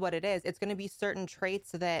is what it is. It's going to be certain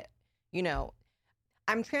traits that,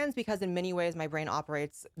 I'm trans because in many ways my brain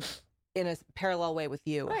operates in a parallel way with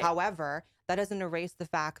you. Right. However, that doesn't erase the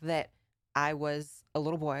fact that I was a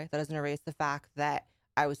little boy. That doesn't erase the fact that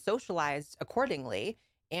I was socialized accordingly.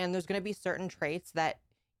 And there's going to be certain traits that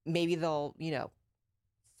maybe they'll,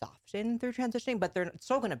 soften through transitioning, but they're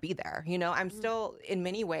still going to be there. I'm still in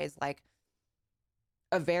many ways like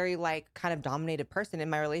a very like kind of dominated person in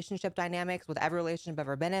my relationship dynamics with every relationship I've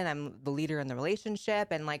ever been in. I'm the leader in the relationship.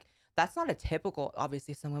 And like, that's not a typical,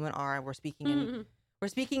 obviously some women are, we're speaking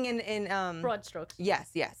in broad strokes. Yes.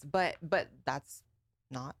 But that's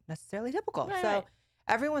not necessarily typical. Right, so right.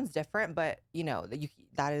 Everyone's different, but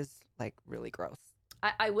that is like really gross.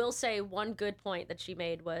 I will say one good point that she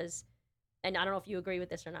made was, and I don't know if you agree with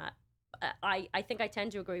this or not. I think I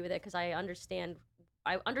tend to agree with it because I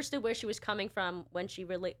understood where she was coming from when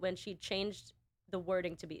she changed the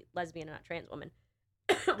wording to be lesbian and not trans woman.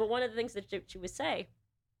 But one of the things that she would say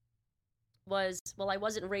was, well, I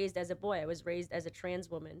wasn't raised as a boy. I was raised as a trans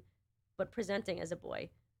woman, but presenting as a boy.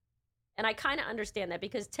 And I kind of understand that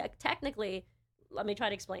because technically, let me try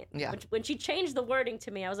to explain. Yeah. When she changed the wording to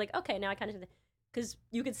me, I was like, okay, now I kind of, because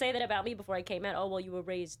you could say that about me before I came out. Oh, well, you were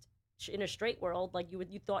raised in a straight world. Like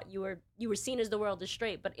you thought you were seen as the world is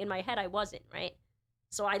straight, but in my head I wasn't, right?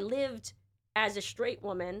 So I lived as a straight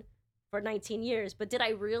woman for 19 years, but did I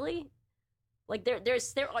really? Like there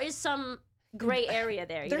is some gray area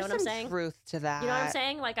there. You know what I'm saying? There's some truth to that. You know what I'm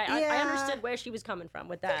saying? Like I understood where she was coming from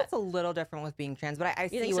with I that. think it's a little different with being trans, but I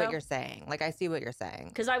see what you're saying. Like I see what you're saying.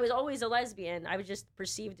 Because I was always a lesbian. I was just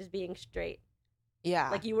perceived as being straight. Yeah.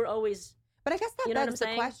 Like you were always. But I guess that begs the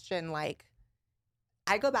saying? question. Like,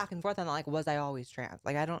 I go back and forth on like, was I always trans?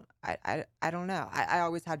 Like, I don't know. I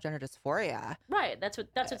always had gender dysphoria. Right. That's what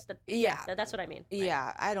that's what I mean. Right.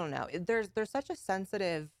 Yeah. I don't know. There's such a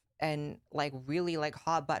sensitive and like really like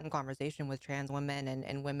hot button conversation with trans women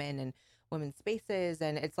and women and women's spaces.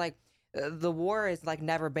 And it's like the war is like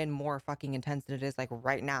never been more fucking intense than it is like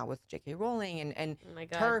right now with J.K. Rowling and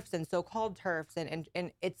TERFs and so-called TERFs.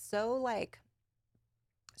 And it's so like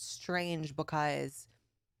strange because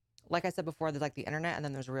like I said before, there's like the internet and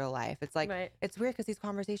then there's real life. It's like, It's weird because these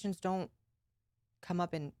conversations don't come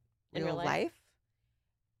up in real life.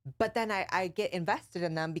 But then I get invested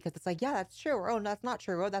in them because it's like, yeah, that's true. Or, oh, that's not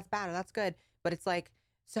true. Oh, that's bad. Or that's good. But it's like,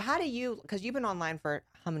 so how do you, because you've been online for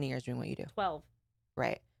how many years doing what you do? 12.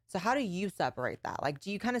 Right. So how do you separate that? Like, do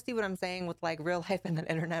you kind of see what I'm saying with like real life and then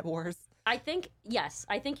internet wars? I think, yes,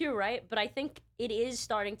 I think you're right. But I think it is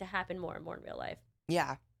starting to happen more and more in real life.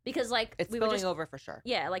 Yeah. Because like it's spilling over for sure.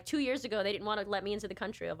 Yeah, like 2 years ago, they didn't want to let me into the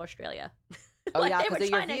country of Australia. Oh like, yeah, because of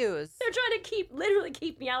your views. They're trying to literally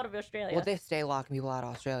keep me out of Australia. Well, they stay locking people out of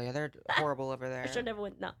Australia. They're horrible over there. I should never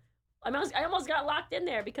went. No, I almost got locked in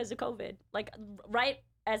there because of COVID. Like right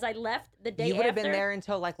as I left, the day you would have been there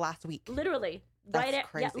until like last week. Literally, That's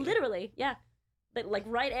crazy. Yeah, literally, yeah. But like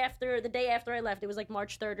right after the day after I left, it was like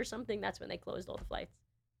March 3rd or something. That's when they closed all the flights.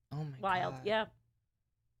 Oh my god. Wild, yeah.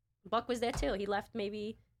 Buck was there too. He left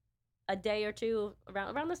maybe a day or two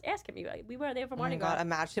around this. Ask him. We were there for Mardi Gras. God,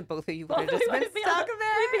 imagine both of you would have just been stuck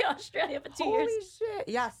there. We'd be in Australia for 2 years. Holy shit!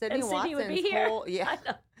 Yeah, Sydney Watson's would be here. whole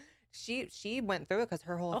she went through it because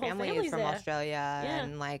her whole family is from Australia,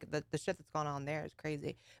 and like the shit that's going on there is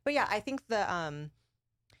crazy. But yeah, I think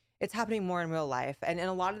it's happening more in real life, and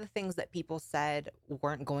a lot of the things that people said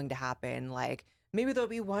weren't going to happen, like maybe there'll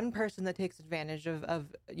be one person that takes advantage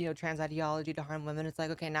of trans ideology to harm women. It's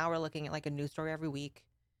like, okay, now we're looking at like a news story every week.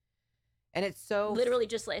 And it's so literally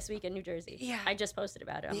just last week in New Jersey. Yeah, I just posted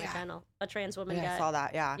about it on my channel. A trans woman I saw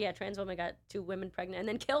that. Yeah, trans woman got 2 women pregnant and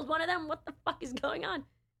then killed one of them. What the fuck is going on?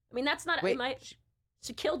 I mean, that's not.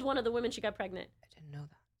 She killed one of the women she got pregnant. I didn't know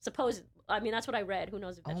that. Supposed. I mean, that's what I read. Who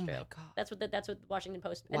knows if that's true? My God. That's what Washington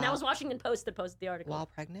Post. And that was Washington Post that posted the article. While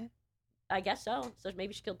pregnant? I guess so. So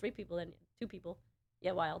maybe she killed 3 people and 2 people.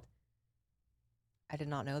 Yeah, wild. I did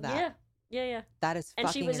not know that. Yeah. Yeah. That is fucking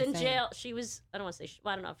And she was in insane. jail. She was, I don't want to say,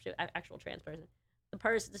 well, I don't know if she was an actual trans person.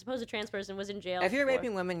 The supposed trans person was in jail. If you're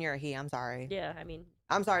raping women, you're a he. I'm sorry. Yeah, I mean.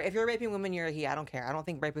 I'm sorry. If you're raping women, you're a he. I don't care. I don't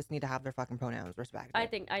think rapists need to have their fucking pronouns respected. I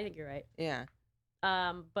think you're right. Yeah.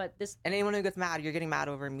 But this. And anyone who gets mad, you're getting mad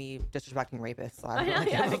over me disrespecting rapists. So I know,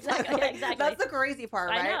 really yeah, exactly. Yeah, exactly. That's the crazy part,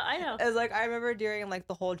 right? I know. It's like, I remember during like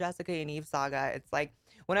the whole Jessica and Eve saga, it's like,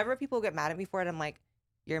 whenever people get mad at me for it, I'm like,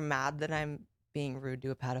 you're mad that I'm being rude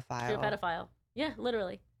to a pedophile. To a pedophile. Yeah,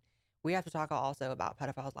 literally. We have to talk also about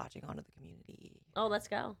pedophiles latching onto the community. Oh, let's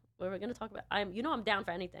go. We're going to talk about. I'm down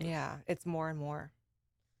for anything. Yeah, it's more and more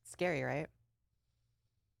scary, right?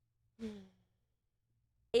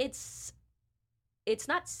 It's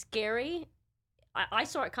not scary. I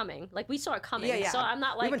saw it coming. Like, we saw it coming. Yeah. So I'm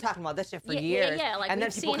not like. We've been talking about this shit for years. Yeah. Like, and then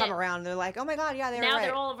we've people seen come it. around and they're like, oh my God, yeah, now right.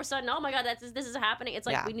 they're all of a sudden, oh my God, this is happening. It's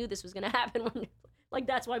like we knew this was going to happen. Like,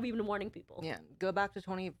 that's why we've been warning people. Yeah, go back to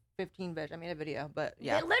 2015, bitch. I made a video, but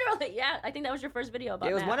yeah. Literally, yeah. I think that was your first video about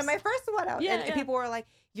it. Was maps. one of my first one. Yeah, and people were like,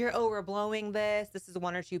 you're overblowing this. This is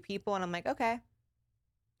one or two people. And I'm like, okay.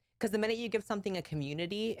 Because the minute you give something a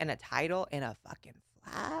community and a title and a fucking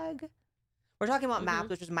flag, we're talking about MAPS,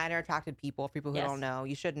 which is minor attracted people. For people who don't know,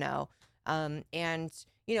 you should know. And,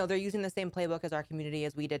 you know, they're using the same playbook as our community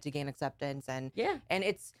as we did to gain acceptance. And and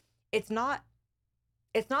it's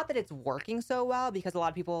not that it's working so well, because a lot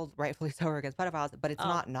of people rightfully so are against pedophiles, but it's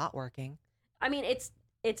not working. I mean,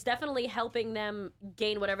 it's definitely helping them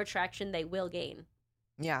gain whatever traction they will gain.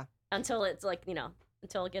 Yeah. Until it's like,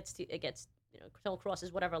 until it gets until it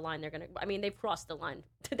crosses whatever line they're going to, I mean, they've crossed the line.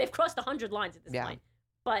 They've crossed 100 lines at this point.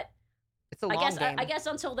 But it's a long game. I guess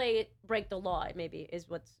until they break the law, it maybe is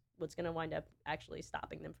what's going to wind up actually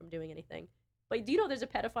stopping them from doing anything. But do you know there's a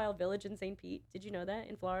pedophile village in St. Pete? Did you know that,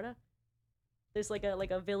 in Florida? There's like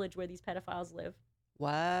a village where these pedophiles live.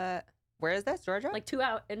 What? Where is this, Georgia? Like 2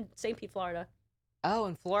 out in St. Pete, Florida. Oh,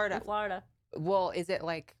 in Florida. In Florida. Well, is it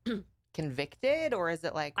like convicted, or is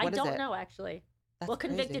it like, what is it? I don't know, actually. Well,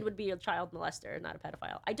 convicted would be a child molester, not a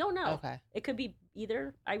pedophile. I don't know. Okay. It could be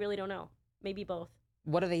either. I really don't know. Maybe both.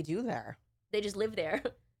 What do they do there? They just live there.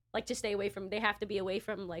 Like, to stay away from, they have to be away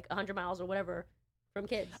from like 100 miles or whatever from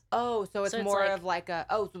kids. Oh, so it's more of like a,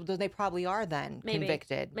 so they probably are then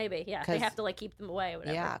convicted. Maybe, yeah. They have to like keep them away or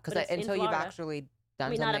whatever. Yeah, because until you've actually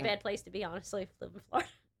done something. Not a bad place to be, honestly, live in Florida.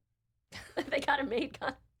 They got a maid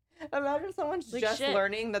gun. Imagine someone's like, just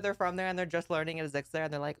learning that they're from there and they're just learning it exists there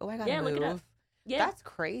and they're like, oh, I gotta move. Look it up. Yeah. That's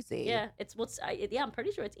crazy. Yeah, I'm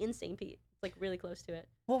pretty sure it's in St. Pete. It's like really close to it.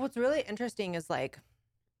 Well, what's really interesting is like,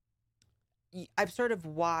 I've sort of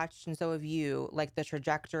watched, and so have you, like the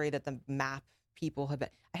trajectory that the MAP people have been.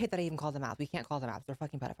 I hate that I even call them MAPs. We can't call them MAPs. They're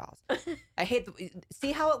fucking pedophiles. I hate.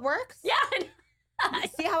 See how it works? Yeah.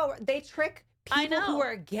 See how they trick people who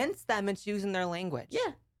are against them into using their language.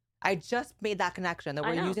 Yeah. I just made that connection that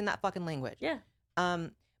we're using that fucking language. Yeah.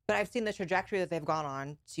 But I've seen the trajectory that they've gone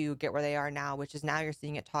on to get where they are now, which is now you're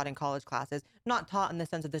seeing it taught in college classes. Not taught in the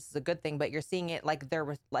sense that this is a good thing, but you're seeing it like there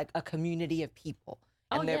was like a community of people.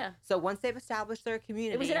 And so once they've established their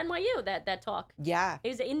community. It was at NYU, that talk. Yeah. It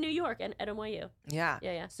was in New York at NYU. Yeah.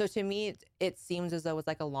 Yeah. So to me, it seems as though it's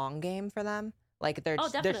like a long game for them. Like they're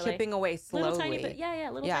chipping away slowly. Little tiny bit.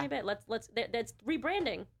 Yeah. Tiny bit. That's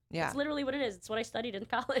rebranding. Yeah. It's literally what it is. It's what I studied in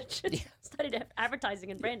college. Studied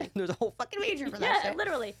advertising and branding. There's a whole fucking major for that shit.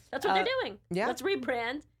 Literally. That's what they're doing. Yeah. Let's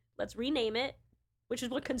rebrand. Let's rename it, which is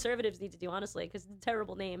what conservatives need to do, honestly, because it's a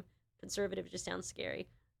terrible name. Conservative just sounds scary.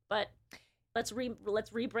 But let's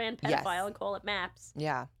rebrand pedophile and call it MAPS.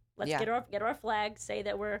 Yeah. Let's get our flag, say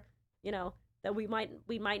that we're, that we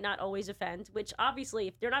might not always offend, which obviously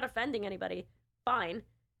if they're not offending anybody, fine.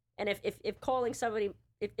 And if calling somebody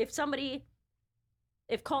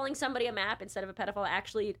if calling somebody a MAP instead of a pedophile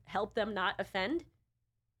actually helped them not offend,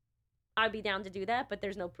 I'd be down to do that, but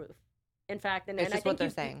there's no proof. In fact, and I think what they're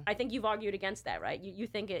saying. I think you've argued against that, right? You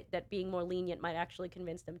think that being more lenient might actually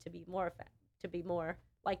convince them to be more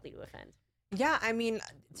likely to offend. Yeah, I mean,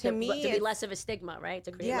 to me, to be less of a stigma, right?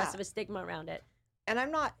 To create less of a stigma around it. And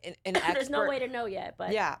I'm not an expert. There's no way to know yet,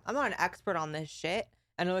 but yeah, I'm not an expert on this shit.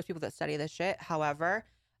 I know there's people that study this shit. However,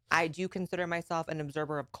 I do consider myself an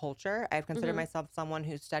observer of culture. I've considered myself someone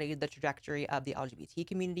who studied the trajectory of the LGBT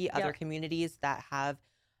community, other communities that have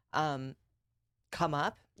come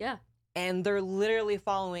up. Yeah. And they're literally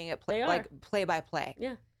following it play by play.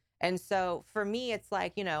 Yeah. And so for me, it's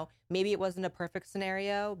like, maybe it wasn't a perfect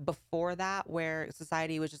scenario before that where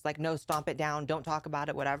society was just like, no, stomp it down, don't talk about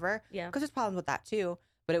it, whatever. Yeah. Because there's problems with that too.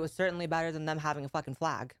 But it was certainly better than them having a fucking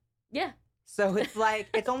flag. Yeah. So it's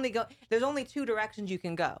like, there's only two directions you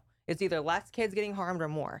can go. It's either less kids getting harmed or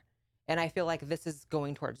more. And I feel like this is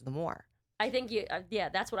going towards the more. I think yeah,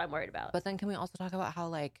 that's what I'm worried about. But then can we also talk about how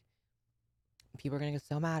like people are gonna get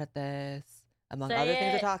so mad at this, among Say other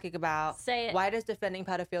things we're it. talking about? Say it. Why does defending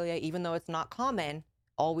pedophilia, even though it's not common,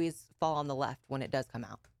 always fall on the left when it does come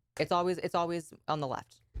out? It's always on the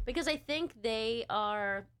left. Because I think they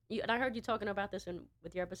are, and I heard you talking about this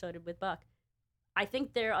with your episode with Buck. I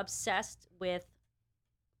think they're obsessed with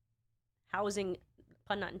housing,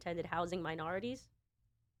 pun not intended, housing minorities,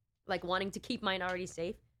 like wanting to keep minorities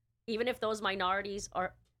safe, even if those minorities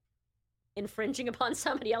are infringing upon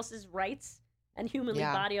somebody else's rights and humanly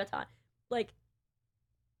body autonomy. Like,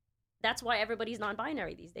 that's why everybody's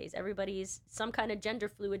non-binary these days. Everybody's some kind of gender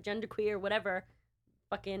fluid, gender queer, whatever,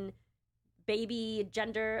 fucking baby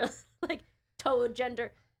gender, like toad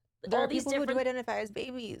gender. There all are these people different... who do identify as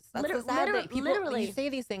babies. That's so sad literally, that people, literally. you say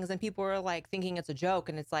these things and people are like thinking it's a joke,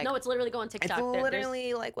 and it's like, no, it's literally going TikTok. It's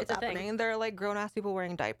literally like what's happening. They're like grown ass people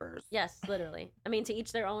wearing diapers. Yes, literally. I mean, to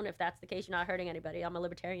each their own. If that's the case, you're not hurting anybody. I'm a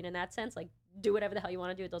libertarian in that sense. Like, do whatever the hell you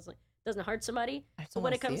want to do. It doesn't hurt somebody. But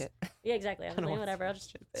when it comes, yeah, exactly. I'm like, whatever. I'll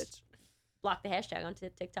just block the hashtag on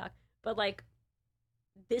TikTok. But like,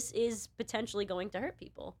 this is potentially going to hurt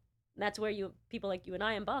people. And that's where people like you and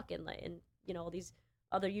I and Buck and all these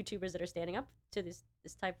other YouTubers that are standing up to this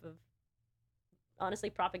type of, honestly,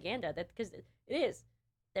 propaganda. That because it is,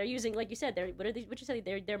 they're using, like you said,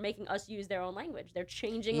 they're making us use their own language. They're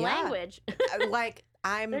changing language.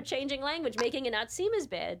 They're changing language, making it not seem as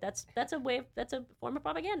bad. That's a form of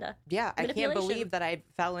propaganda. Yeah, I can't believe that I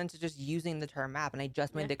fell into just using the term map and I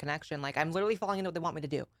just made the connection. Like, I'm literally falling into what they want me to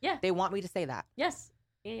do. Yeah, they want me to say that. Yes.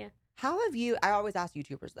 Yeah. How have you? I always ask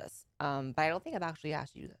YouTubers this, but I don't think I've actually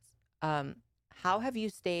asked you this. How have you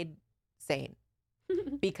stayed sane?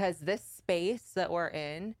 Because this space that we're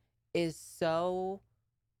in is so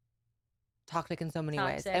toxic in so many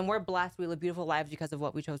ways, and we're blessed. We live beautiful lives because of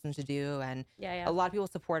what we've chosen to do, and a lot of people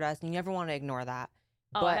support us, and you never want to ignore that.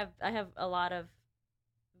 Oh, but I have a lot of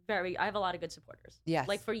good supporters. Yes,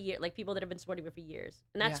 like for years, like people that have been supporting me for years,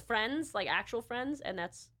 and that's friends, like actual friends, and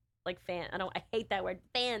that's like fan. I hate that word,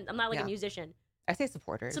 fan. I'm not like a musician. I say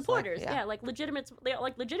supporters. Supporters, like legitimate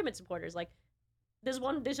supporters. Like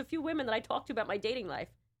there's a few women that I talk to about my dating life,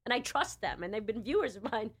 and I trust them, and they've been viewers of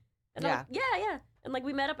mine. And I'm like, yeah. And like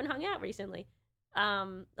we met up and hung out recently.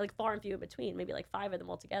 Like far and few in between, maybe like 5 of them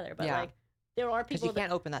all together. But like there are people you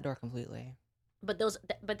can't open that door completely. But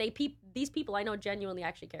these people I know genuinely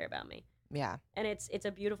actually care about me. Yeah. And it's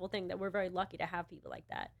a beautiful thing that we're very lucky to have people like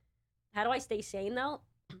that. How do I stay sane though?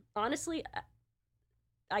 Honestly,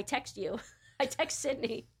 I text you. I text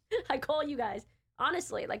Sydney. I call you guys.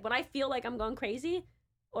 Honestly, like when I feel like I'm going crazy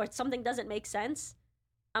or something doesn't make sense,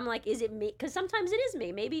 I'm like, is it me? Because sometimes it is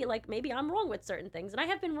me. Maybe I'm wrong with certain things. And I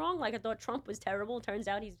have been wrong. Like I thought Trump was terrible. Turns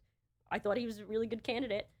out I thought he was a really good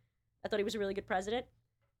candidate. I thought he was a really good president.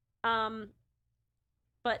 But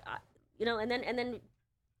and then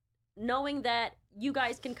knowing that you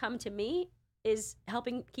guys can come to me is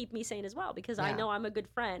helping keep me sane as well, because I know I'm a good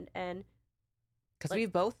friend, and because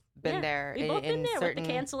we've both been there. We've both been there with the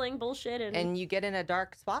canceling bullshit, and you get in a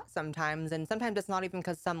dark spot sometimes, and sometimes it's not even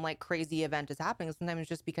because some like crazy event is happening. Sometimes it's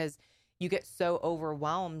just because you get so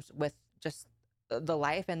overwhelmed with just the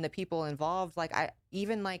life and the people involved. Like I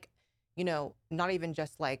even like, not even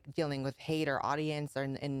just like dealing with hate or audience or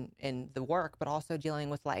in the work, but also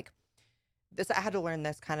dealing with like this. I had to learn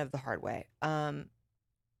this kind of the hard way.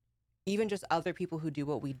 Even just other people who do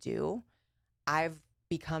what we do, I've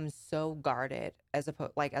become so guarded as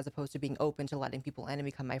opposed to being open to letting people in and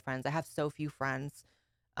become my friends. I have so few friends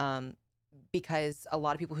because a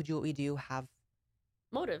lot of people who do what we do have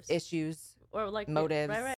motives, issues, or like motives.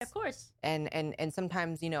 Right, of course. And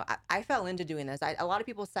sometimes, I fell into doing this. A lot of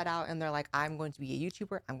people set out and they're like, I'm going to be a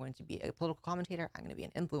YouTuber. I'm going to be a political commentator. I'm going to be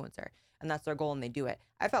an influencer. And that's their goal, and they do it.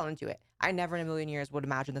 I fell into it. I never in a million years would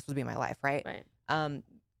imagine this would be my life, right? Right.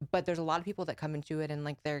 But there's a lot of people that come into it and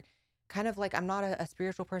like they're kind of like, I'm not a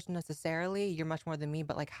spiritual person necessarily. You're much more than me,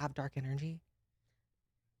 but like have dark energy.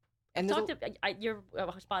 And you're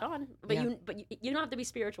spot on, but you don't have to be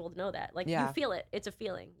spiritual to know that. Like you feel it. It's a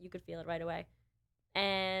feeling. You could feel it right away.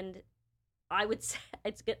 And I would say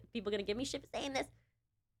people gonna give me shit for saying this.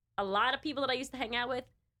 A lot of people that I used to hang out with,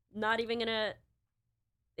 not even gonna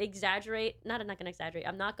exaggerate. I'm not gonna exaggerate.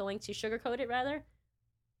 I'm not going to sugarcoat it. Rather,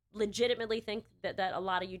 legitimately think that a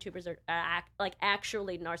lot of YouTubers are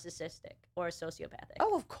actually narcissistic or sociopathic.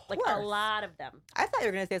 Oh, of course. Like a lot of them. I thought you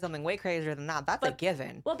were going to say something way crazier than that. That's a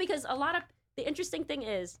given. Well, because the interesting thing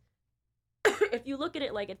is, if you look at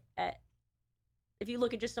it if you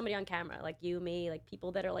look at just somebody on camera, like you, me, like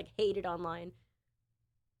people that are like hated online,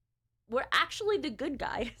 we're actually the good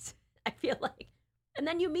guys, I feel like. And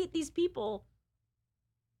then you meet these people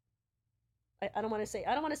I don't want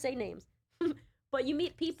to say names, but you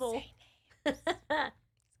meet people. Say names.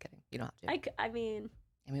 Just kidding. You don't have to. I mean,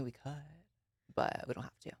 we could, but we don't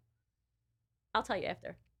have to. I'll tell you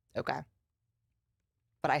after. Okay.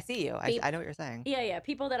 But I see you. I know what you're saying. Yeah.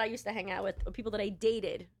 People that I used to hang out with, or people that I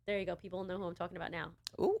dated. There you go. People know who I'm talking about now.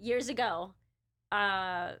 Ooh. Years ago,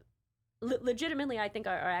 legitimately, I think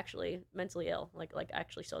are actually mentally ill, like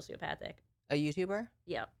actually sociopathic. A YouTuber?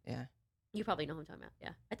 Yeah. Yeah. You probably know who I'm talking about.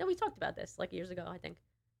 Yeah. I thought we talked about this like years ago, I think.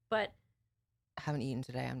 But I haven't eaten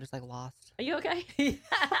today. I'm just like lost. are you okay?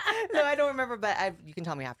 No, I don't remember, but you can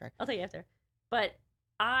tell me after. I'll tell you after. But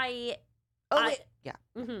wait. Yeah.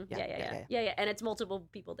 Mm-hmm, yeah. And it's multiple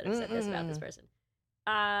people that have said this about this person.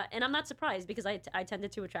 And I'm not surprised because I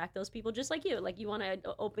tended to attract those people just like you. Like you want to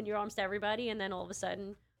open your arms to everybody, and then all of a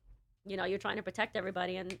sudden, you're trying to protect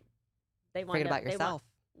everybody, and they want forget about yourself.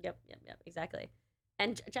 Yep, exactly.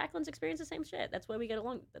 And Jacqueline's experienced the same shit. That's why we get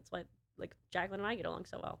along. That's why Jacqueline and I get along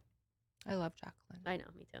so well. I love Jacqueline. I know,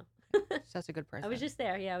 me too. She's such a good person. I was just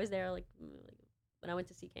there. Yeah, I was there like when I went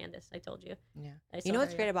to see Candace. I told you. Yeah. You know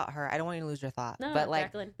what's great about her? I don't want you to lose your thought. No, but like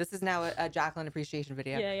Jacqueline. this is now a Jacqueline appreciation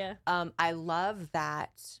video. Yeah. I love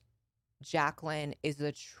that Jacqueline is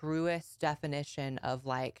the truest definition of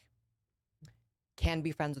like can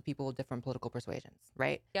be friends with people with different political persuasions,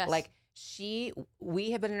 right? Yes. Like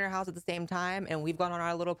we have been in her house at the same time, and we've gone on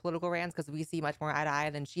our little political rants because we see much more eye to eye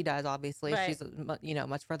than she does. Obviously, Right. she's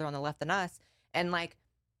much further on the left than us, and like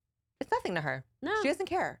it's nothing to her. No, she doesn't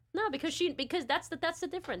care. No, because that's the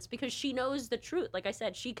difference. Because she knows the truth. Like I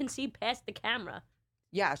said, she can see past the camera.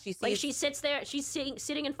 Yeah, she sees. Like she sits there. She's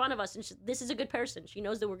sitting in front of us, and this is a good person. She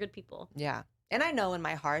knows that we're good people. Yeah, and I know in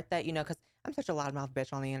my heart that because I'm such a loudmouth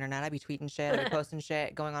bitch on the internet. I be tweeting shit, I be posting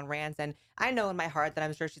shit, going on rants, and I know in my heart that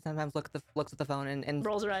I'm sure she sometimes looks at the phone and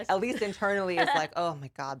rolls her eyes. At least internally is like, oh my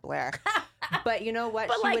God, Blair. But you know what?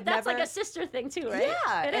 But she like would that's never, like a sister thing too, right?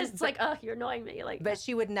 Yeah, it is. It's like, oh, you're annoying me. Like, but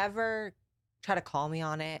she would never try to call me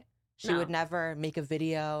on it. She would never make a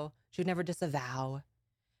video. She would never disavow.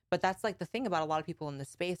 But that's like the thing about a lot of people in this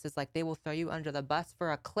space is like they will throw you under the bus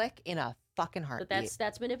for a click in a fucking heartbeat. But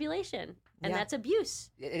that's manipulation, and that's abuse.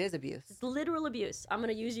 It is abuse. It's literal abuse. I'm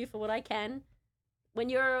gonna use you for what I can. When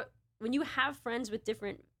you have friends with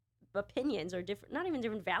different opinions or different, not even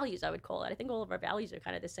different values, I would call it. I think all of our values are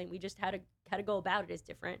kind of the same. We just how to go about it is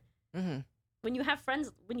different. Mm-hmm. When you have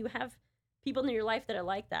friends, when you have people in your life that are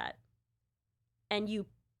like that, and you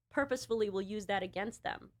purposefully will use that against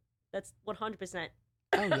them, that's 100%.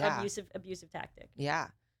 Oh, yeah. abusive tactic. Yeah.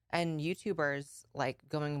 And YouTubers, like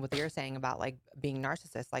going with what you're saying about like being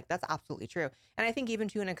narcissists, like that's absolutely true. And I think even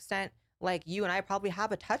to an extent, like you and I probably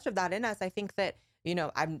have a touch of that in us. I think that,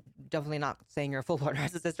 I'm definitely not saying you're a full-blown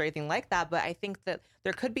narcissist or anything like that, but I think that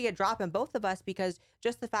there could be a drop in both of us because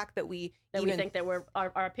just the fact that we think that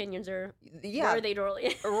our opinions are worthy to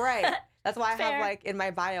right. That's why I Fair. have like in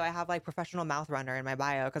my bio, I have like professional mouth runner in my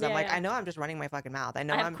bio because I'm like, I know I'm just running my fucking mouth. I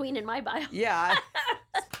know I have queen in my bio. Yeah.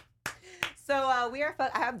 So I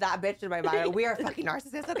have that bitch in my bio. We are fucking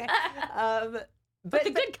narcissists, okay? But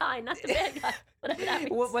the good kind, not the bad guy. Whatever that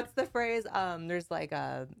means. What's the phrase? There's like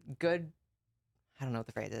a good. I don't know what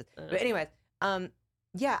the phrase is, but anyways,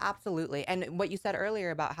 yeah, absolutely. And what you said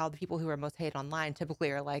earlier about how the people who are most hated online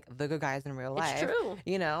typically are like the good guys in real life. It's true.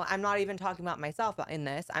 I'm not even talking about myself in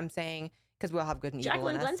this. I'm saying because we all have good and evil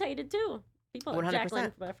Jacqueline in us. Glenn's hated too. People, 100%.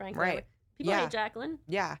 Jacqueline, Frank, right? People hate Jacqueline.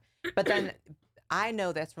 Yeah, but then I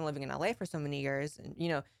know this from living in LA for so many years. And,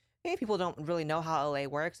 maybe people don't really know how LA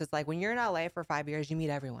works. It's like when you're in LA for 5 years, you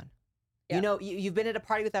meet everyone. Yeah. You've been at a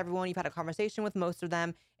party with everyone. You've had a conversation with most of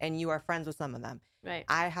them, and you are friends with some of them. Right.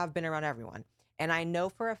 I have been around everyone, and I know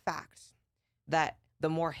for a fact that the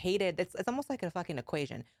more hated, it's almost like a fucking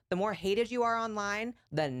equation. The more hated you are online,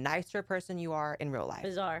 the nicer person you are in real life.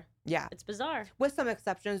 Bizarre. Yeah. It's bizarre. With some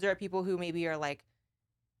exceptions, there are people who maybe are like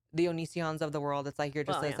the Onisions of the world. It's like you're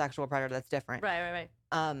just a sexual predator that's different. Right.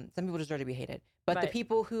 Some people deserve to be hated. But the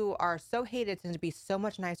people who are so hated tend to be so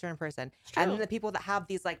much nicer in person. And then the people that have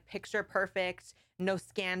these like picture perfect, no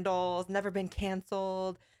scandals, never been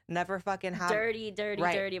canceled, never fucking have dirty behind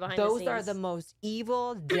the scenes. Those are the most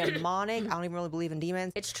evil, demonic. I don't even really believe in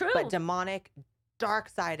demons. It's true. But demonic,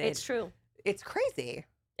 dark-sided. It's true. It's crazy.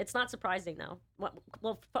 It's not surprising though.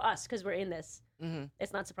 Well, for us, because we're in this,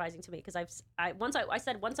 it's not surprising to me because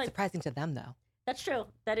surprising to them though. That's true.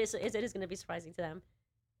 It is going to be surprising to them.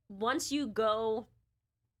 Once you go,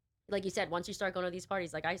 like you said, once you start going to these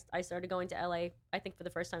parties, like I started going to LA, I think for the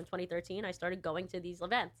first time in 2013, I started going to these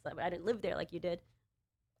events. I didn't live there like you did.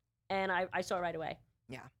 And I saw it right away.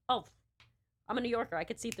 Yeah. Oh, I'm a New Yorker. I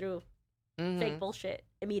could see through fake bullshit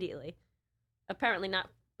immediately. Apparently not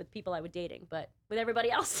with people I would dating, but with everybody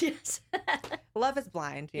else, yes. Love is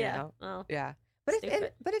blind, you know? Well, Yeah. But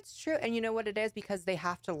stupid. but it's true. And you know what it is? Because they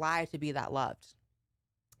have to lie to be that loved.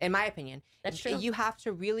 In my opinion. That's true. You have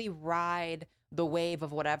to really ride the wave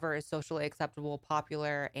of whatever is socially acceptable,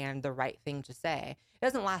 popular, and the right thing to say. It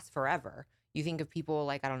doesn't last forever. You think of people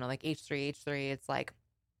like, I don't know, like H3. It's like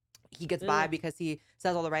he gets by because he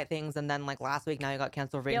says all the right things, and then like last week now he got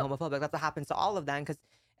canceled for being homophobic. That's what happens to all of them because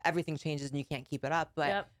everything changes and you can't keep it up.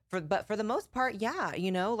 But for the most part, yeah,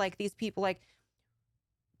 you know, like these people, like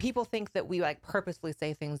people think that we like purposely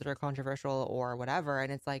say things that are controversial or whatever,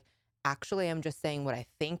 and it's like, actually, I'm just saying what I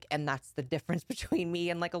think, and that's the difference between me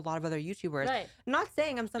and like a lot of other YouTubers. Right. I'm not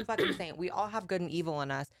saying I'm some fucking saint. We all have good and evil in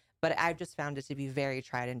us, but I've just found it to be very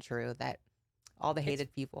tried and true that all the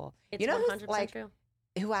hated people. It's you know 100% who's like true.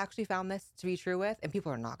 who actually found this to be true with, and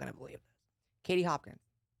people are not going to believe this. Katie Hopkins.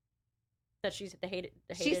 That she's the hated.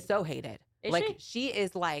 She's so hated. Is like she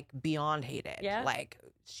is like beyond hated. Yeah. Like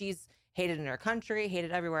she's hated in her country,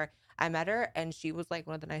 hated everywhere. I met her, and she was like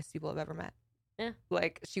one of the nicest people I've ever met. Yeah.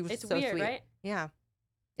 Like she was It's so weird, sweet. right? Yeah.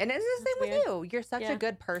 And it's the same with you. You're such a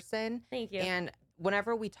good person. Thank you. And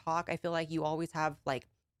whenever we talk, I feel like you always have like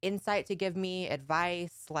insight to give me,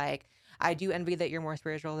 advice. Like I do envy that you're more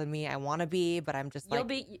spiritual than me. I want to be, but I'm just You'll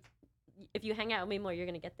be, if you hang out with me more, you're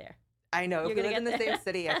going to get there. I know. You're If we lived in the there. same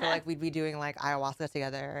city, I feel like we'd be doing like ayahuasca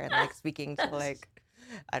together and like speaking to like,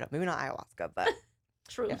 I don't, maybe not ayahuasca, but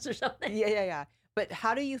shrooms or something. Yeah. But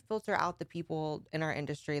how do you filter out the people in our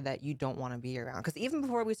industry that you don't want to be around? Because even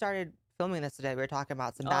before we started filming this today, we were talking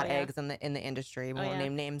about some bad eggs in the industry. We won't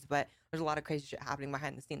name names, but there's a lot of crazy shit happening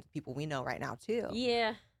behind the scenes with people we know right now too.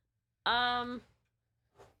 Yeah. And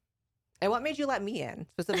what made you let me in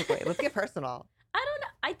specifically? Let's get personal. I don't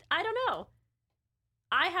know. I don't know.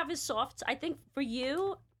 I have a soft. I think for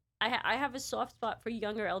you, I have a soft spot for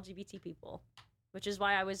younger LGBT people, which is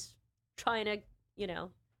why I was trying to, you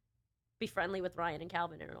know, be friendly with Ryan and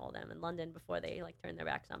Calvin and all them in London before they like turned their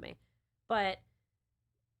backs on me. But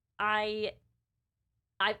I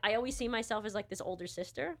always see myself as like this older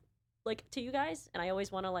sister, like to you guys, and I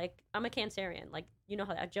always want to like, I'm a Cancerian, like you know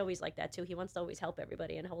how Joey's like that too. He wants to always help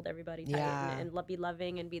everybody and hold everybody tight and be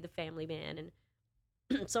loving and be the family man. And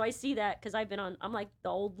so I see that because I'm like the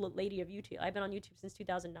old lady of YouTube. I've been on YouTube since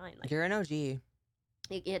 2009. Like, you're an OG.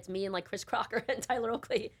 It's me and like Chris Crocker and Tyler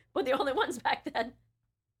Oakley were the only ones back then.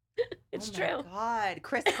 It's true. Oh my God,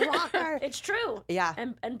 Chris Crocker. It's true. Yeah.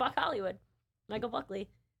 And Buck Hollywood, Michael Buckley.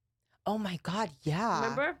 Oh my God, yeah.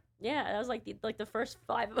 Remember? Yeah, that was like the first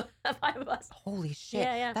five of us. Holy shit.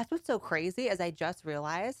 Yeah. That's what's so crazy is I just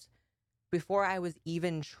realized before I was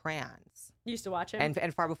even trans. You used to watch him?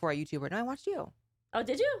 And far before a YouTuber. No, I watched you. Oh,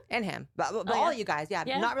 did you? And him. But all you guys, yeah.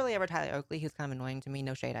 Yeah. Not really ever Tyler Oakley. He was kind of annoying to me.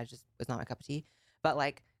 No shade. It's not my cup of tea. But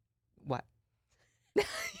like, what?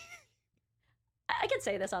 I can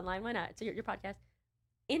say this online. Why not? It's your podcast.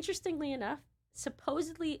 Interestingly enough,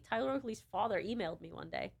 supposedly Tyler Oakley's father emailed me one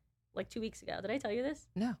day, like 2 weeks ago. Did I tell you this?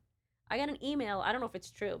 No. I got an email. I don't know if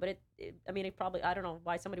it's true, but it probably, I don't know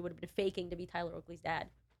why somebody would have been faking to be Tyler Oakley's dad.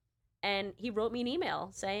 And he wrote me an email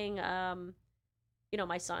saying, you know,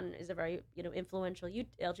 my son is a very, you know, influential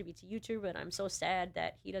LGBT YouTuber, and I'm so sad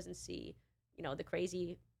that he doesn't see, you know, the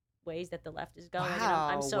crazy ways that the left is going. Wow.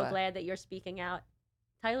 And I'm so glad that you're speaking out.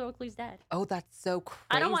 Tyler Oakley's dad. Oh, that's so crazy.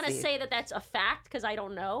 I don't want to say that that's a fact because I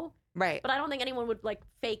don't know. Right. But I don't think anyone would like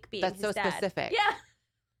fake being that's his so dad. specific. Yeah.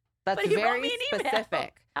 That's But he wrote very me an email.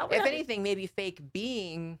 specific. How If rude. anything, maybe fake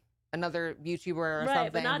being another YouTuber or Right,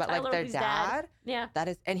 something, but not like Tyler their Oakley's dad. Yeah. That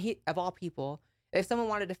is, and he, of all people, if someone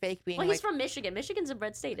wanted to fake being Well, like, he's from Michigan. Michigan's a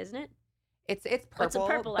red state, isn't it? it's Well, purple, it's a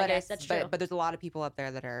purple, I but guess. That's true. But there's a lot of people up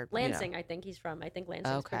there that are Lansing, I think he's from. I think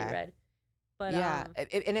Lansing's pretty Okay. red. But yeah.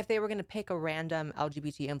 And if they were going to pick a random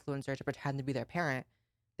LGBT influencer to pretend to be their parent,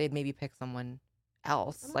 they'd maybe pick someone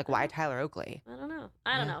else. Like, why Tyler Oakley? I don't know.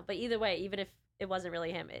 I don't know. But either way, even if it wasn't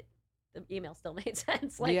really him, the email still made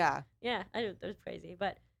sense. Like, yeah. Yeah, I know, it was crazy.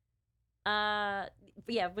 But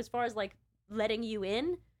yeah, as far as like letting you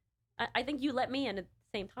in, I think you let me in at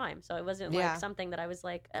the same time. So it wasn't like something that I was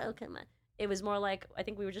like, oh, come on. It was more like, I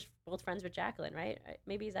think we were just both friends with Jacqueline, right?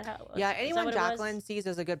 Maybe is that how it was? Yeah, anyone Jacqueline sees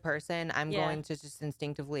as a good person, I'm going to just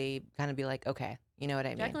instinctively kind of be like, okay, you know what I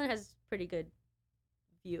mean? Jacqueline has pretty good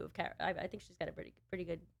view of character. I think she's got a pretty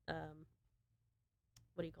good,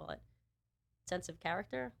 what do you call it? Sense of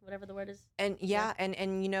character, whatever the word is. And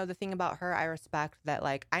and you know, the thing about her, I respect that,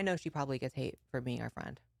 like, I know she probably gets hate for being our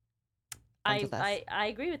friend. I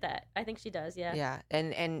agree with that. I think she does, yeah. Yeah,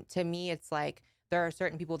 and to me, it's like, there are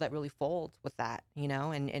certain people that really fold with that, you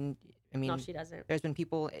know, and I mean, no, she doesn't. There's been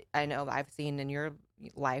people I know I've seen in your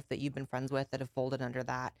life that you've been friends with that have folded under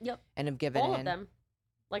that. Yep. And have given all in. of them.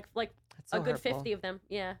 like That's so a good hurtful. 50 of them.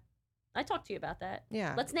 Yeah, I talked to you about that.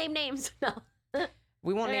 Yeah. Let's name names. No,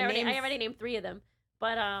 We won't name names. I already named 3 of them,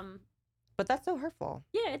 but that's so hurtful.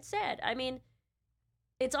 yeah, it's sad. I mean,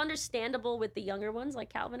 it's understandable with the younger ones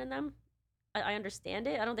like Calvin and them. I understand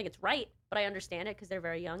it. I don't think it's right, but I understand it because they're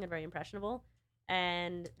very young and very impressionable.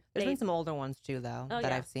 And There's been some older ones too, though, that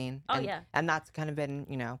yeah. I've seen. Oh, And, yeah. And that's kind of been,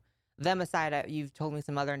 them aside. You've told me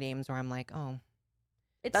some other names where I'm like, oh,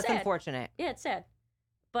 it's that's sad. unfortunate. Yeah, it's sad.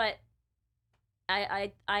 But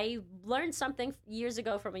I learned something years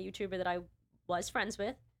ago from a YouTuber that I was friends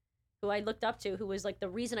with, who I looked up to, who was like the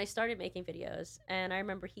reason I started making videos. And I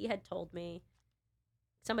remember he had told me,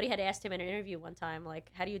 somebody had asked him in an interview one time,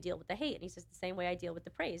 like, how do you deal with the hate? And he says, the same way I deal with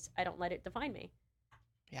the praise. I don't let it define me.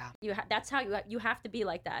 Yeah. That's how you have to be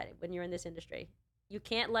like that when you're in this industry. You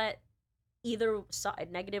can't let either side,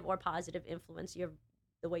 negative or positive, influence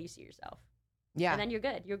the way you see yourself. Yeah. And then you're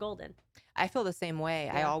good. You're golden. I feel the same way.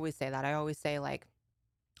 Yeah. I always say that. I always say, like,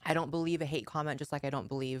 I don't believe a hate comment just like I don't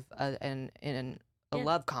believe in a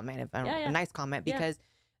love comment, a nice comment, because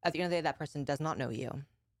at the end of the day, that person does not know you.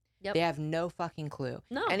 Yep. They have no fucking clue.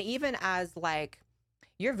 No. And even as, like,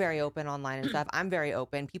 you're very open online and stuff, I'm very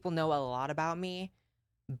open. People know a lot about me,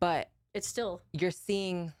 but it's still, you're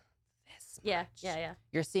seeing this much. Yeah.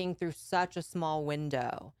 You're seeing through such a small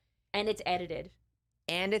window. And it's edited.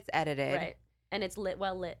 Right. And it's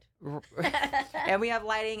well lit. And we have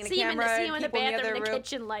lighting and a camera. See you in the bathroom, in the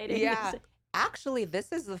kitchen lighting. Yeah. Actually,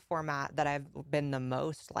 this is the format that I've been the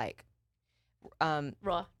most, like,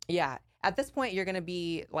 raw. Yeah. At this point, you're going to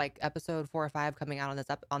be like episode 4 or 5 coming out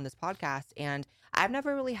on this podcast. And I've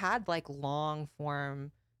never really had like long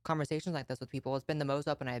form conversations like this with people. It's been the most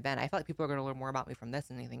open I've been. I feel like people are going to learn more about me from this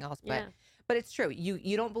than anything else. But it's true.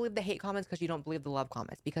 You don't believe the hate comments because you don't believe the love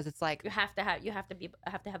comments, because it's like you have to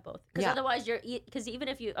have both. Because otherwise because even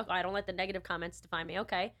if you, I don't let the negative comments define me.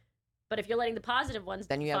 Okay. But if you're letting the positive ones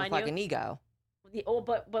then you have a fucking ego.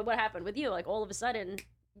 But what happened with you? Like all of a sudden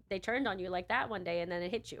they turned on you like that one day and then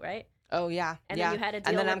it hit you, right? Oh, yeah. And then you had to deal with that.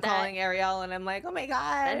 And then I'm calling Arielle and I'm like, oh, my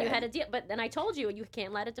God. Then you had to deal. But then I told you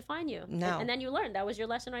can't let it define you. No. And then you learned. That was your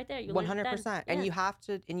lesson right there. You 100%. And you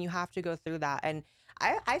have to go through that. And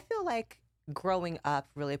I feel like growing up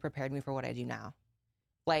really prepared me for what I do now.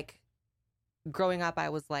 Like, growing up, I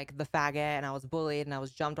was like the faggot and I was bullied and I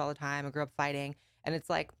was jumped all the time. I grew up fighting. And it's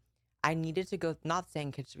like, I needed to go, not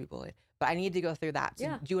saying kids should be bullied, but I needed to go through that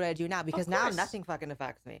to do what I do now, because now nothing fucking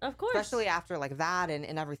affects me. Of course. Especially after like that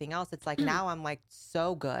and everything else. It's like now I'm like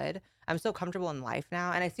so good. I'm so comfortable in life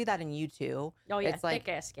now. And I see that in you too. Oh yeah, it's like,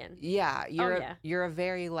 thick ass skin. Yeah. You're a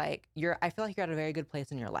very like, I feel like you're at a very good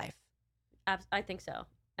place in your life. I think so.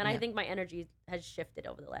 And I think my energy has shifted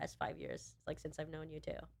over the last 5 years, like since I've known you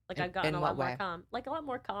too. Like I've gotten a lot more calm. Like a lot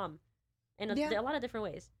more calm in a lot of different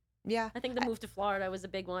ways. Yeah. I think the move to Florida was a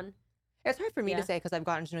big one. It's hard for me to say because I've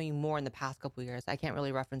gotten to know you more in the past couple of years. I can't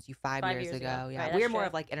really reference you 5 years ago. Yeah, right, we were more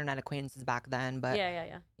of like internet acquaintances back then. But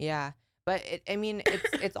yeah. But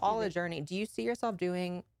it's all a journey. Do you see yourself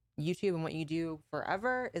doing YouTube and what you do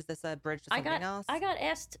forever? Is this a bridge to something else? I got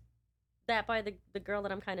asked that by the girl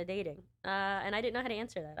that I'm kind of dating, and I didn't know how to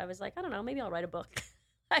answer that. I was like, I don't know, maybe I'll write a book.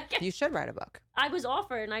 You should write a book. I was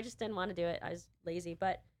offered, and I just didn't want to do it. I was lazy,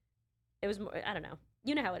 but it was more, I don't know.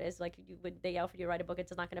 You know how it is. Like they offer you to write a book,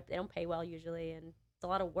 it's not gonna. They don't pay well usually, and it's a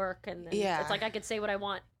lot of work. And it's like I could say what I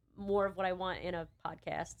want, more of what I want in a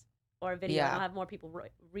podcast or a video. Yeah. I'll have more people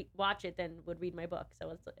watch it than would read my book. So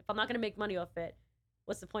if I'm not gonna make money off it,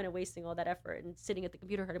 what's the point of wasting all that effort and sitting at the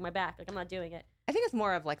computer hurting my back? Like I'm not doing it. I think it's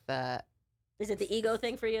more of like the. Is it the ego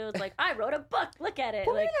thing for you? It's like I wrote a book. Look at it.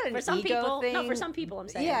 Like for some people, no. For some people, I'm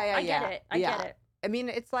saying. I get it. I get it. I mean,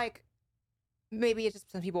 it's like. Maybe it's just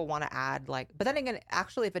some people want to add like, but then again,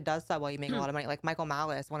 actually, if it does sell well, you make a lot of money. Like Michael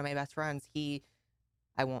Malice, one of my best friends,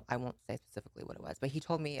 I won't say specifically what it was, but he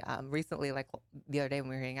told me recently, like the other day when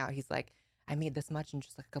we were hanging out, he's like, I made this much in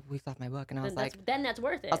just like a couple weeks off my book, and I was like, then that's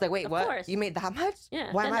worth it. I was like, wait, of what? Course. You made that much?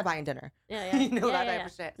 Yeah. Why am I buying dinner? Yeah. You know that type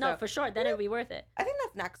of shit. No, for sure. Then it would be worth it. I think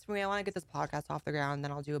that's next for me. I want to get this podcast off the ground,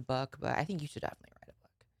 then I'll do a book. But I think you should definitely write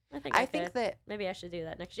a book. I think that maybe I should do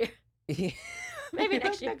that next year. Maybe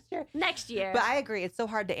next year. Next year. But I agree. It's so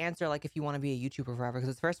hard to answer, like, if you want to be a YouTuber forever.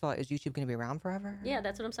 Because first of all, is YouTube going to be around forever? Yeah,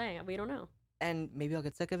 that's what I'm saying. We don't know. And maybe I'll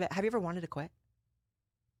get sick of it. Have you ever wanted to quit?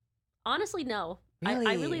 Honestly, no. Really?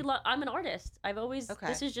 I really love. I'm an artist. I've always. Okay.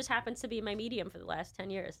 This has just happens to be my medium for the last 10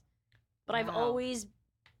 years. But I've always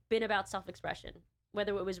been about self-expression.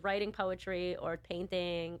 Whether it was writing poetry or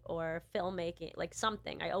painting or filmmaking, like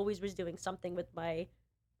something. I always was doing something with my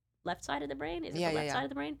left side of the brain. Is it the left side of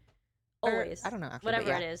the brain? Always. I don't know. Actually,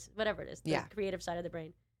 whatever it is. The creative side of the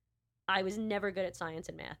brain. I was never good at science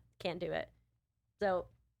and math. Can't do it. So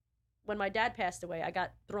when my dad passed away, I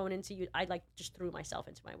got thrown into I like just threw myself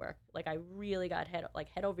into my work. Like I really got head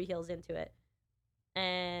over heels into it.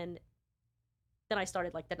 And then I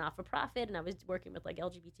started like the not-for-profit, and I was working with like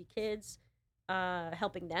LGBT kids,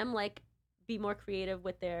 helping them like be more creative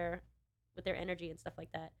with their energy and stuff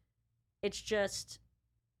like that. It's just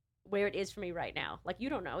where it is for me right now. Like you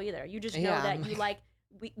don't know either. You just know that you like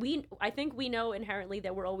we I think we know inherently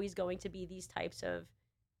that we're always going to be these types of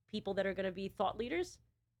people that are going to be thought leaders.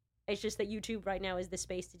 It's just that YouTube right now is the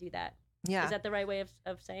space to do that. Yeah. Is that the right way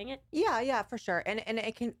of saying it? Yeah, for sure. And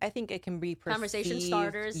it can, I think it can be perceived. Conversation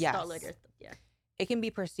starters, yes. thought leaders. Yeah. It can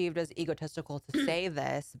be perceived as egotistical to say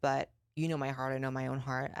this, but you know my heart, I know my own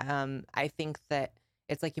heart. I think that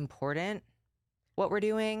it's like important what we're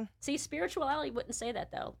doing. See, spirituality wouldn't say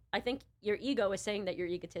that though. I think your ego is saying that you're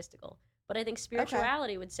egotistical. But I think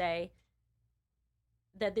spirituality would say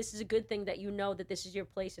that this is a good thing, that you know that this is your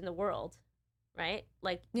place in the world. Right?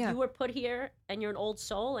 Like you were put here and you're an old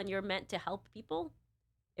soul and you're meant to help people.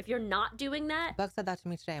 If you're not doing that, Buck said that to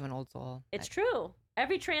me today. I'm an old soul. It's true.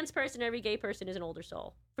 Every trans person, every gay person is an older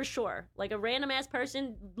soul for sure. Like a random ass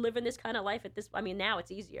person living this kind of life at this, I mean, now it's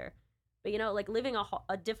easier, but you know, like living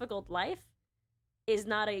a difficult life is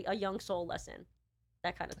not a young soul lesson,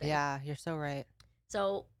 that kind of thing. Yeah, you're so right.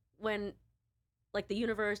 So when like the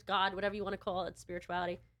universe, God, whatever you want to call it,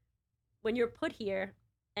 spirituality, when you're put here,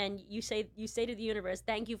 and you say to the universe,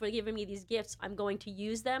 thank you for giving me these gifts, I'm going to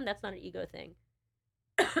use them, that's not an ego thing.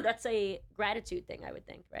 That's a gratitude thing, I would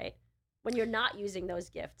think, right? When you're not using those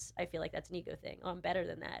gifts, I feel like that's an ego thing. Oh, I'm better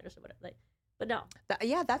than that or something. Like, but no.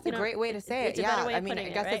 That's a great way to say it. It's a better way of I mean, I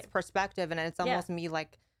putting guess it, right? it's perspective, and it's almost me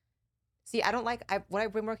like, see, I don't like, what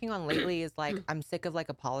I've been working on lately is like, I'm sick of like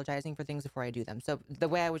apologizing for things before I do them. So the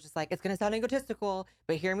way I was just like, it's going to sound egotistical,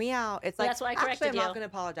 but hear me out. It's like, that's why I actually, I'm corrected not you. going to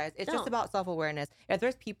apologize. It's just about self-awareness. If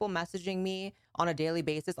there's people messaging me on a daily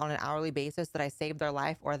basis, on an hourly basis, that I saved their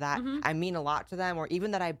life, or that I mean a lot to them, or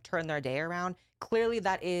even that I turned their day around, clearly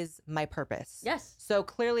that is my purpose. Yes. So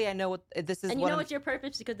clearly I know what this is. And you know what's your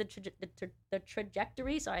purpose, because the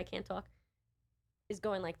trajectory, sorry, I can't talk, is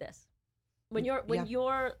going like this. When your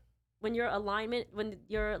alignment, when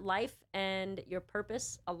your life and your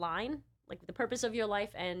purpose align, like the purpose of your life,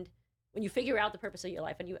 and when you figure out the purpose of your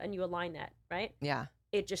life and you align that, right? Yeah.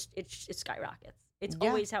 It skyrockets. It's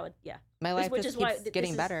always how it, My life just keeps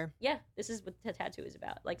getting better. Yeah. This is what the tattoo is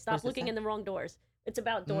about. Like, stop looking in the wrong doors. It's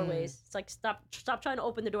about doorways. It's like, stop trying to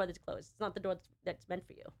open the door that's closed. It's not the door that's meant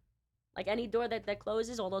for you. Like, any door that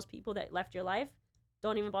closes, all those people that left your life,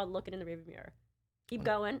 don't even bother looking in the rearview mirror. Keep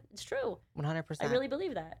going. It's true. 100%. I really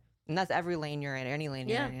believe that. And that's every lane you're in, any lane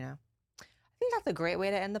you're in, you know. I think that's a great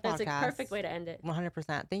way to end the podcast. That's a perfect way to end it.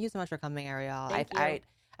 100%. Thank you so much for coming, Arielle. Thank you.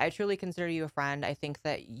 I truly consider you a friend. I think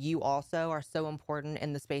that you also are so important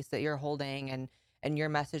in the space that you're holding, and your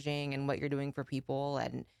messaging and what you're doing for people.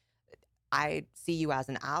 And I see you as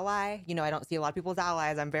an ally. You know, I don't see a lot of people as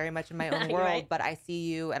allies. I'm very much in my own world, right? But I see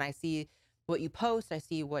you, and I see what you post. I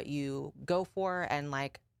see what you go for, and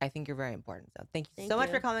like, I think you're very important. So thank you so much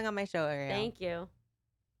for coming on my show, Arielle. Thank you.